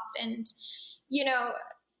get lost. And,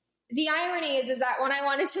 the irony is that when I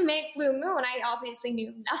wanted to make Blue Moon, I obviously knew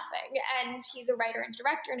nothing. And he's a writer and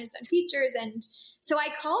director and has done features. And so I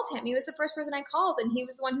called him. He was the first person I called. And he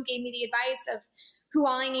was the one who gave me the advice of who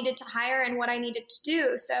all I needed to hire and what I needed to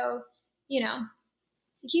do. So, he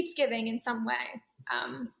keeps giving in some way.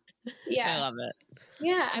 I love it.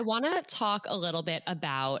 Yeah. I want to talk a little bit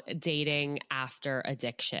about dating after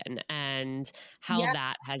addiction and how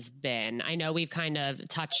that has been. I know we've kind of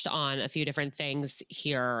touched on a few different things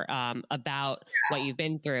here about what you've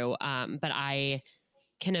been through, but I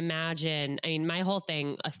can imagine, my whole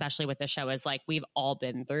thing, especially with the show, is like, we've all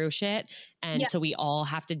been through shit. And so we all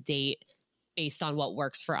have to date based on what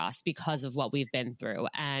works for us because of what we've been through.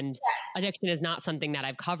 And addiction is not something that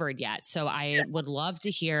I've covered yet. So I would love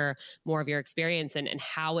to hear more of your experience and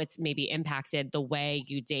how it's maybe impacted the way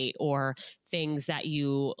you date, or things that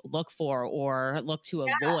you look for or look to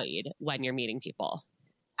avoid when you're meeting people.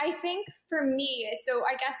 I think for me, so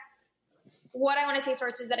I guess what I want to say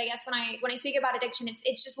first is that I guess when I speak about addiction,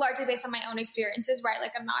 it's just largely based on my own experiences, right?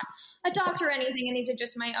 Like, I'm not a doctor or anything, and these are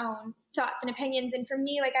just my own thoughts and opinions. And for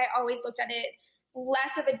me, like, I always looked at it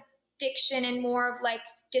less of addiction and more of like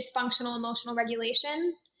dysfunctional emotional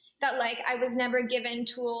regulation, that like I was never given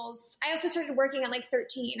tools. I also started working at like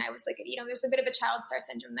 13. I was like, there's a bit of a child star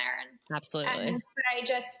syndrome there. And absolutely. But I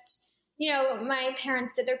just, my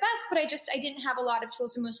parents did their best, but I didn't have a lot of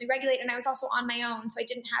tools to emotionally regulate. And I was also on my own, so I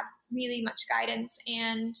didn't have really much guidance,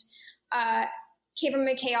 and came from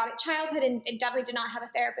a chaotic childhood, and definitely did not have a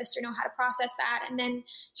therapist or know how to process that. And then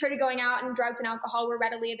started going out, and drugs and alcohol were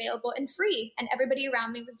readily available and free, and everybody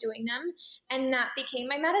around me was doing them. And that became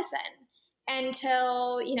my medicine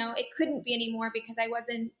until, it couldn't be anymore, because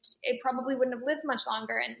it probably wouldn't have lived much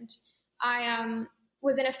longer. And I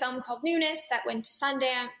was in a film called Newness that went to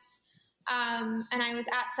Sundance. And I was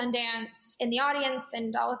at Sundance in the audience,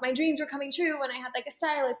 and all of my dreams were coming true. And I had like a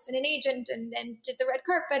stylist and an agent, and did the red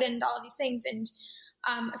carpet and all of these things. And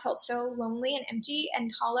I felt so lonely and empty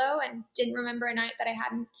and hollow, and didn't remember a night that I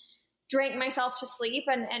hadn't drank myself to sleep.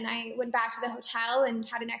 And I went back to the hotel and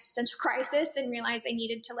had an existential crisis, and realized I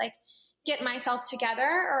needed to like get myself together,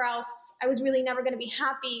 or else I was really never going to be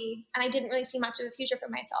happy. And I didn't really see much of a future for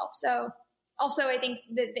myself. So also, I think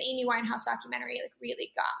the Amy Winehouse documentary like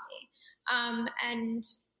really got me. And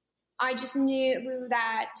I just knew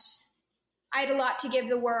that I had a lot to give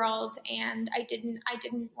the world, and I didn't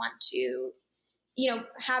want to,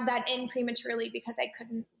 have that end prematurely, because I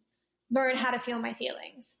couldn't learn how to feel my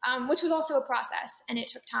feelings, which was also a process, and it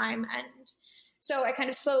took time. And so I kind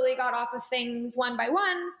of slowly got off of things one by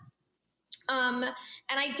one. And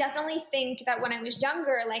I definitely think that when I was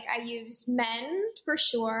younger, like, I used men for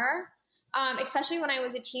sure. Especially when I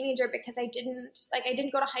was a teenager, because I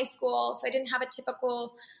didn't go to high school. So I didn't have a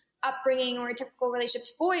typical upbringing or a typical relationship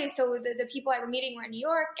to boys. So the people I were meeting were in New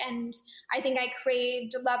York, and I think I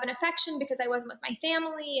craved love and affection because I wasn't with my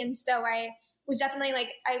family. And so I was definitely like,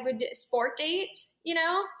 I would sport date, you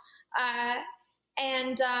know?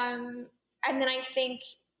 And then I think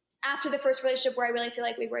after the first relationship where I really feel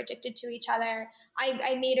like we were addicted to each other,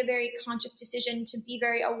 I made a very conscious decision to be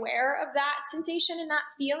very aware of that sensation and that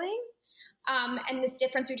feeling. And this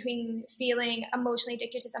difference between feeling emotionally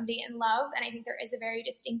addicted to somebody and love. And I think there is a very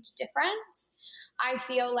distinct difference. I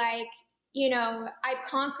feel like, you know, I've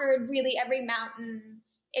conquered really every mountain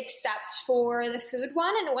except for the food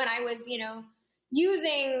one. And when I was, you know,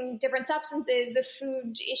 using different substances, the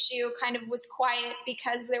food issue kind of was quiet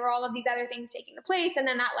because there were all of these other things taking the place, and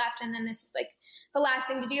then that left. And then this is like the last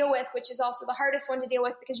thing to deal with, which is also the hardest one to deal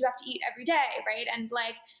with because you have to eat every day, right? And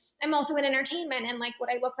like, I'm also in entertainment, and like what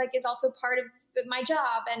I look like is also part of my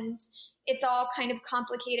job, and it's all kind of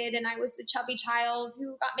complicated. And I was a chubby child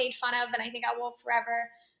who got made fun of, and I think I will forever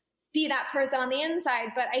be that person on the inside.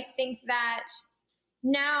 But I think that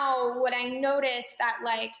now what I notice that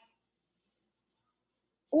like,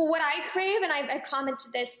 well, what I crave, and I've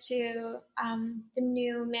commented this to the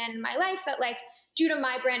new man in my life, that like due to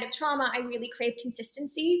my brand of trauma, I really crave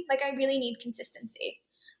consistency. Like I really need consistency.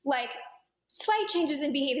 Like slight changes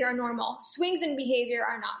in behavior are normal. Swings in behavior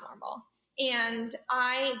are not normal. And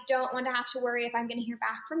I don't want to have to worry if I'm going to hear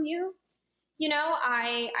back from you. You know,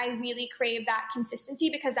 I really crave that consistency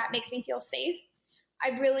because that makes me feel safe.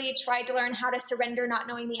 I've really tried to learn how to surrender not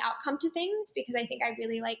knowing the outcome to things because I think I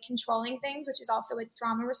really like controlling things, which is also a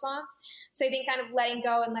trauma response. So I think kind of letting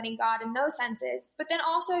go and letting God in those senses. But then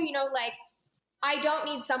also, you know, like I don't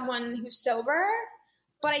need someone who's sober,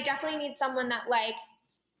 but I definitely need someone that like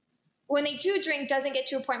when they do drink doesn't get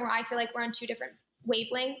to a point where I feel like we're on two different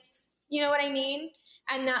wavelengths. You know what I mean?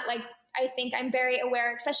 And that like, I think I'm very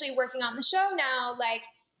aware, especially working on the show now, like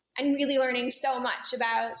I'm really learning so much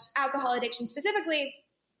about alcohol addiction specifically,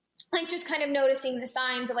 like just kind of noticing the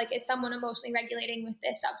signs of like, is someone emotionally regulating with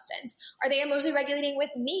this substance? Are they emotionally regulating with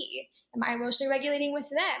me? Am I emotionally regulating with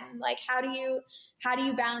them? Like, how do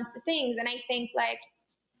you balance the things? And I think like,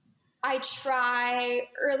 I try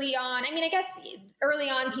early on. I mean, I guess early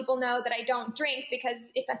on people know that I don't drink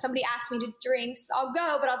because if somebody asks me to drink, I'll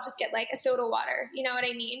go, but I'll just get like a soda water. You know what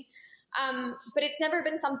I mean? But it's never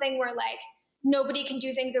been something where like nobody can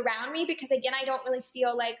do things around me because again, I don't really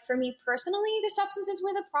feel like for me personally, the substances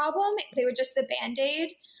were the problem. They were just the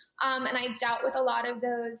Band-Aid. And I've dealt with a lot of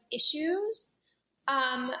those issues.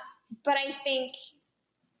 But I think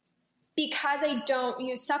because I don't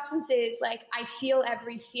use substances, like I feel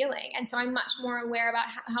every feeling. And so I'm much more aware about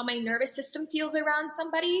how my nervous system feels around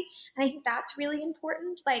somebody. And I think that's really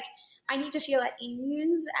important. Like I need to feel at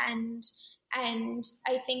ease and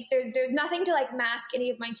I think there's nothing to like mask any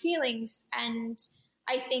of my feelings. And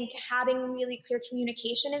I think having really clear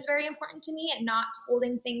communication is very important to me and not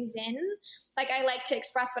holding things in. Like I like to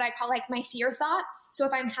express what I call like my fear thoughts. So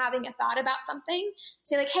if I'm having a thought about something,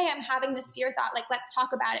 say like, hey, I'm having this fear thought, like let's talk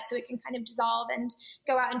about it so it can kind of dissolve and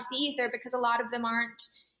go out into the ether, because a lot of them aren't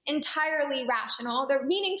entirely rational. They're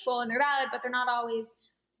meaningful and they're valid, but they're not always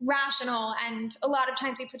rational. And a lot of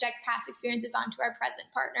times we project past experiences onto our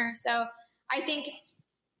present partner. So I think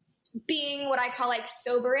being what I call like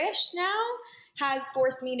soberish now has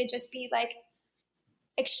forced me to just be like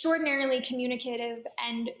extraordinarily communicative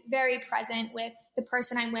and very present with the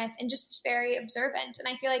person I'm with and just very observant. And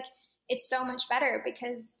I feel like it's so much better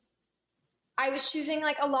because I was choosing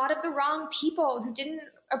like a lot of the wrong people who didn't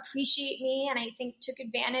appreciate me and I think took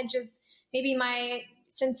advantage of maybe my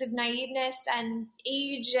sense of naiveness and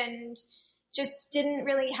age and just didn't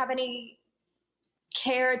really have any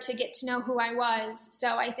care to get to know who I was.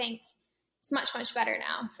 So I think it's much, much better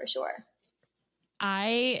now for sure.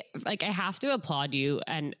 I have to applaud you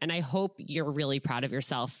and I hope you're really proud of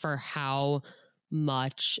yourself for how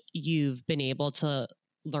much you've been able to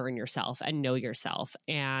learn yourself and know yourself.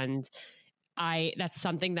 And that's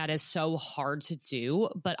something that is so hard to do,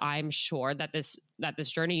 but I'm sure that this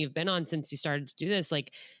journey you've been on since you started to do this,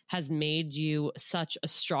 like, has made you such a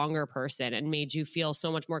stronger person and made you feel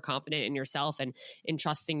so much more confident in yourself and in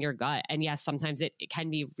trusting your gut. And yes, sometimes it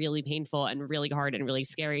can be really painful and really hard and really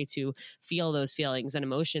scary to feel those feelings and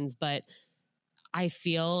emotions. But I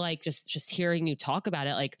feel like just hearing you talk about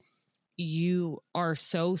it, like you are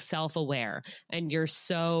so self-aware and you're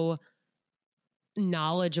so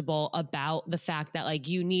knowledgeable about the fact that like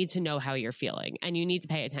you need to know how you're feeling and you need to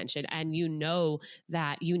pay attention and you know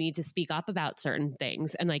that you need to speak up about certain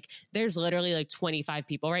things. And like there's literally like 25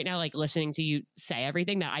 people right now like listening to you say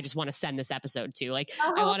everything that I just want to send this episode to. Like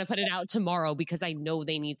I want to put it out tomorrow because I know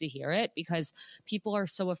they need to hear it, because people are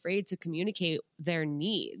so afraid to communicate their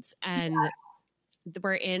needs. And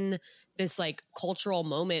we're in this like cultural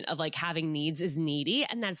moment of like having needs is needy,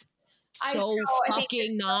 and that's so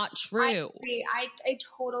fucking not true. I agree. I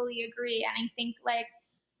totally agree. And I think like,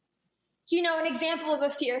 you know, an example of a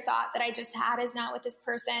fear thought that I just had is now with this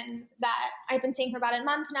person that I've been seeing for about a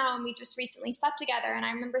month now, and we just recently slept together. And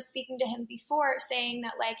I remember speaking to him before saying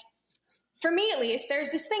that like, for me at least, there's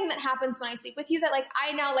this thing that happens when I sleep with you that like,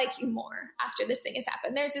 I now like you more after this thing has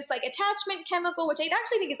happened. There's this like attachment chemical, which I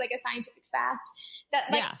actually think is like a scientific fact that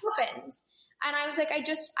like happens. And I was like, I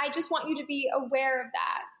just want you to be aware of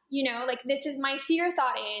that. You know, like this is my fear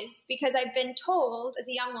thought is because I've been told as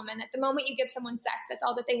a young woman that the moment you give someone sex, that's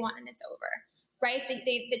all that they want and it's over, right?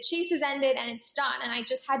 The chase is ended and it's done. And I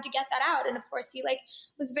just had to get that out. And of course he like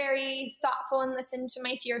was very thoughtful and listened to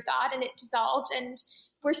my fear thought, and it dissolved, and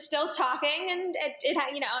we're still talking, and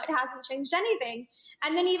it you know, it hasn't changed anything.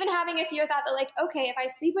 And then even having a fear thought that like, okay, if I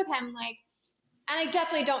sleep with him, like, and I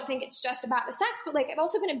definitely don't think it's just about the sex, but like I've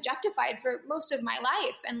also been objectified for most of my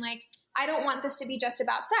life. And like, I don't want this to be just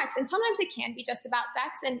about sex. And sometimes it can be just about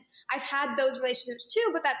sex. And I've had those relationships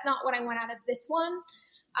too, but that's not what I want out of this one.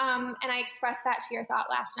 And I expressed that fear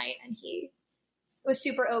thought last night, and he was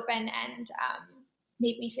super open and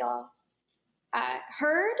made me feel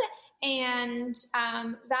heard and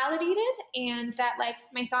validated, and that like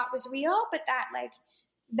my thought was real, but that like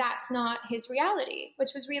that's not his reality, which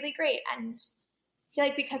was really great. And I feel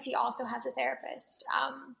like because he also has a therapist,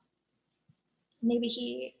 maybe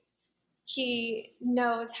he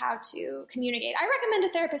knows how to communicate. I recommend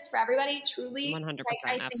a therapist for everybody, truly. 100%,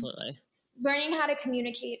 like, absolutely. Learning how to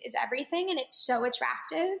communicate is everything, and it's so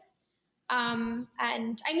attractive. And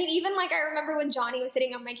I mean, even like, I remember when Johnny was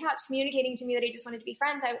sitting on my couch communicating to me that he just wanted to be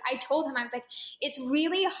friends, I told him, I was like, it's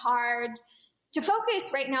really hard to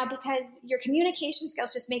focus right now because your communication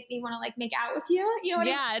skills just make me want to like make out with you. You know what I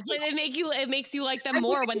mean? Yeah, it's like it makes you like them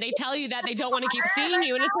more when they tell you that they don't want to keep seeing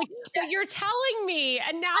you. And it's like, but you're telling me,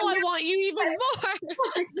 and now I want you even more.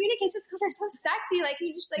 Your communication skills are so sexy. Like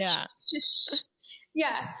you just like, just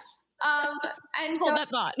and hold that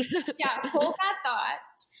thought. Hold that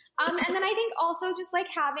thought. And then I think also just like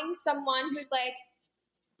having someone who's like,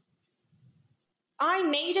 I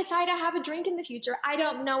may decide to have a drink in the future. I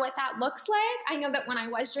don't know what that looks like. I know that when I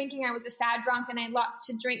was drinking, I was a sad drunk and I had lots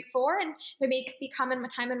to drink for, and there may become a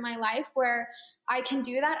time in my life where I can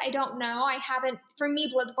do that. I don't know. I haven't, for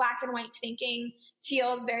me, black and white thinking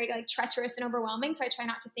feels very like treacherous and overwhelming. So I try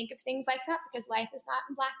not to think of things like that because life is not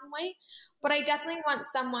in black and white. But I definitely want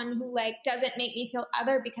someone who like doesn't make me feel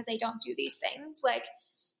other because I don't do these things. Like,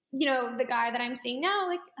 you know, the guy that I'm seeing now,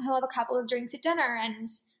 like he'll have a couple of drinks at dinner and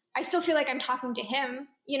I still feel like I'm talking to him.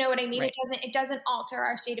 You know what I mean? Right. It doesn't alter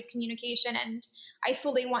our state of communication, and I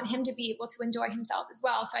fully want him to be able to enjoy himself as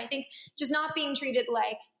well. So I think just not being treated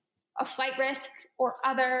like a flight risk or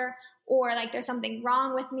other, or like there's something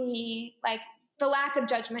wrong with me, like the lack of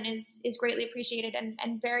judgment is greatly appreciated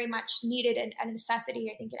and very much needed and a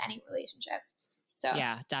necessity, I think, in any relationship. So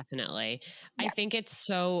yeah, definitely. Yeah. I think it's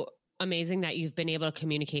so amazing that you've been able to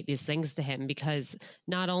communicate these things to him, because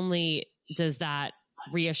not only does that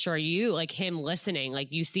reassure you, like him listening, like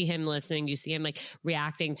you see him listening, you see him like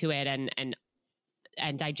reacting to it and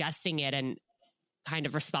digesting it and kind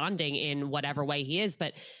of responding in whatever way he is,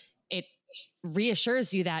 but it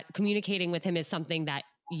reassures you that communicating with him is something that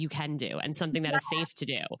you can do and something that is safe to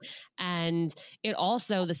do. And it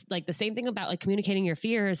also, this like the same thing about like communicating your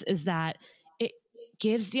fears is that it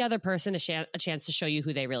gives the other person a chance to show you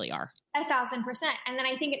who they really are. 1,000%. And then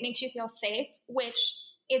I think it makes you feel safe, which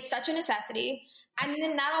is such a necessity. And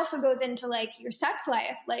then that also goes into like your sex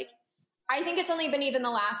life. Like, I think it's only been even the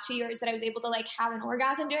last 2 years that I was able to like have an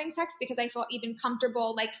orgasm during sex because I felt even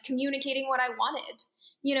comfortable like communicating what I wanted.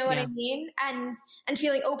 You know what I mean? And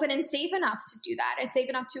feeling open and safe enough to do that. And safe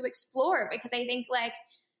enough to explore, because I think like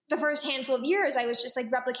the first handful of years I was just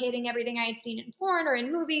like replicating everything I had seen in porn or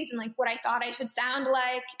in movies and like what I thought I should sound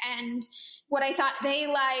like and what I thought they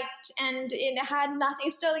liked. And it had nothing,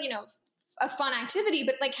 still, you know, a fun activity,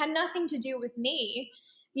 but like had nothing to do with me,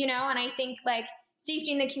 you know? And I think like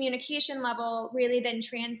safety in the communication level really then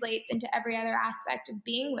translates into every other aspect of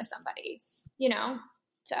being with somebody, you know?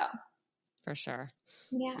 So. For sure.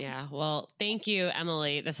 Yeah. Yeah. Well, thank you,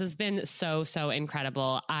 Emily. This has been so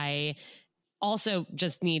incredible. I also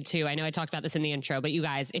just need to, I know I talked about this in the intro, but you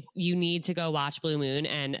guys, if you need to go watch Blue Moon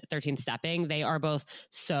and 13 Stepping, they are both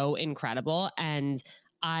so incredible. And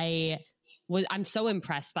I'm so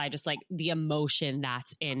impressed by just like the emotion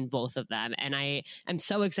that's in both of them. And I am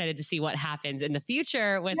so excited to see what happens in the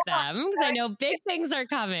future with them, because I know big things are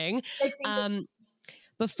coming.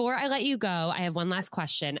 Before I let you go, I have one last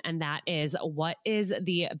question. And that is, what is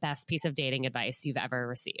the best piece of dating advice you've ever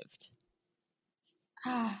received?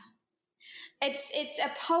 It's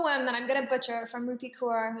a poem that I'm going to butcher from Rupi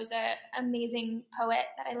Kaur, who's an amazing poet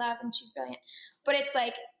that I love, and she's brilliant. But it's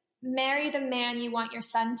like, marry the man you want your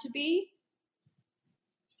son to be.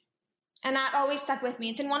 And that always stuck with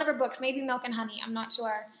me. It's in one of her books, maybe Milk and Honey, I'm not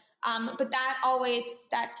sure. But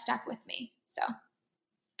that stuck with me. So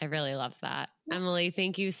I really love that. Emily,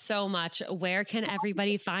 thank you so much. Where can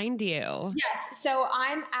everybody find you? Yes. So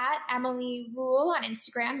I'm at Emily Ruhl on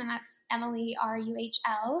Instagram, and that's Emily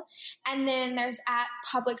Ruhl. And then there's at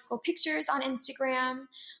Public School Pictures on Instagram.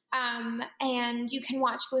 And you can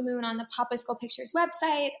watch Blue Moon on the Public School Pictures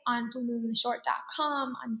website, on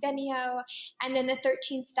bluemoontheshort.com, on Vimeo. And then the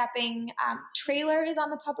 13th Stepping trailer is on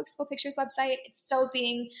the Public School Pictures website. It's still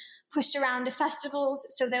being pushed around to festivals,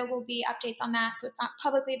 so there will be updates on that. So it's not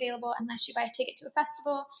publicly available unless you buy a ticket to a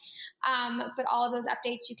festival. But all of those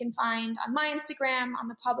updates you can find on my Instagram, on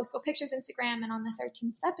the Public School Pictures Instagram, and on the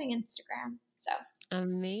 13th Stepping Instagram. So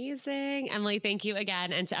amazing. Emily, thank you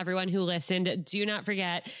again. And to everyone who listened, do not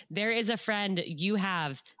forget, there is a friend you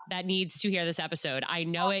have that needs to hear this episode. I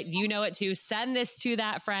know it. You know it too. Send this to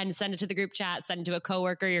that friend. Send it to the group chat. Send it to a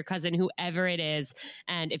coworker, your cousin, whoever it is.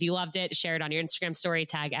 And if you loved it, share it on your Instagram story.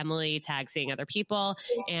 Tag Emily, tag Seeing Other People.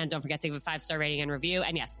 And don't forget to give a 5-star rating and review.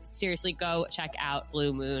 And yes, seriously, go check out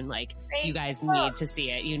Blue Moon. Like, you guys need to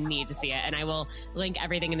see it. You need to see it. And I will link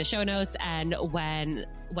everything in the show notes. And when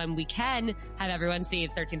we can have everyone see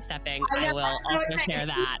 13 Stepping, I will also share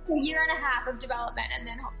that. A year and a half of development, and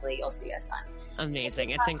then hopefully you'll see us on.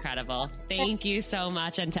 Amazing. It's incredible. Thank you so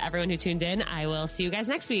much. And to everyone who tuned in, I will see you guys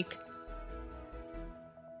next week.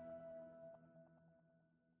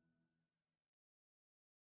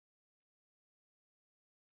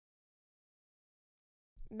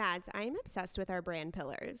 Mads, I am obsessed with our brand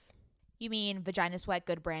pillars. You mean Vagina Sweat,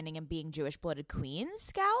 good branding, and being Jewish-blooded queens,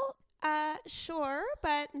 Scout? Sure,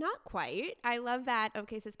 but not quite. I love that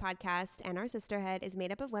OK Sis podcast and our sisterhood is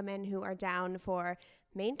made up of women who are down for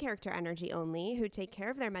main character energy only, who take care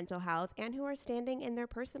of their mental health, and who are standing in their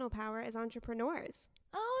personal power as entrepreneurs.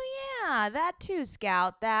 Oh, yeah, that too,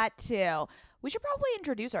 Scout, that too. We should probably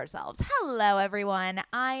introduce ourselves. Hello, everyone.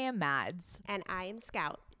 I am Mads. And I am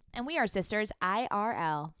Scout. And we are sisters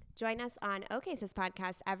IRL. Join us on OK Sis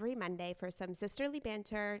podcast every Monday for some sisterly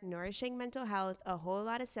banter, nourishing mental health, a whole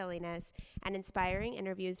lot of silliness, and inspiring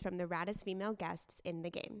interviews from the raddest female guests in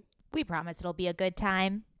the game. We promise it'll be a good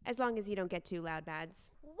time. As long as you don't get too loud,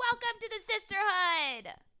 Mads. Welcome to the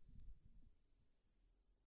sisterhood!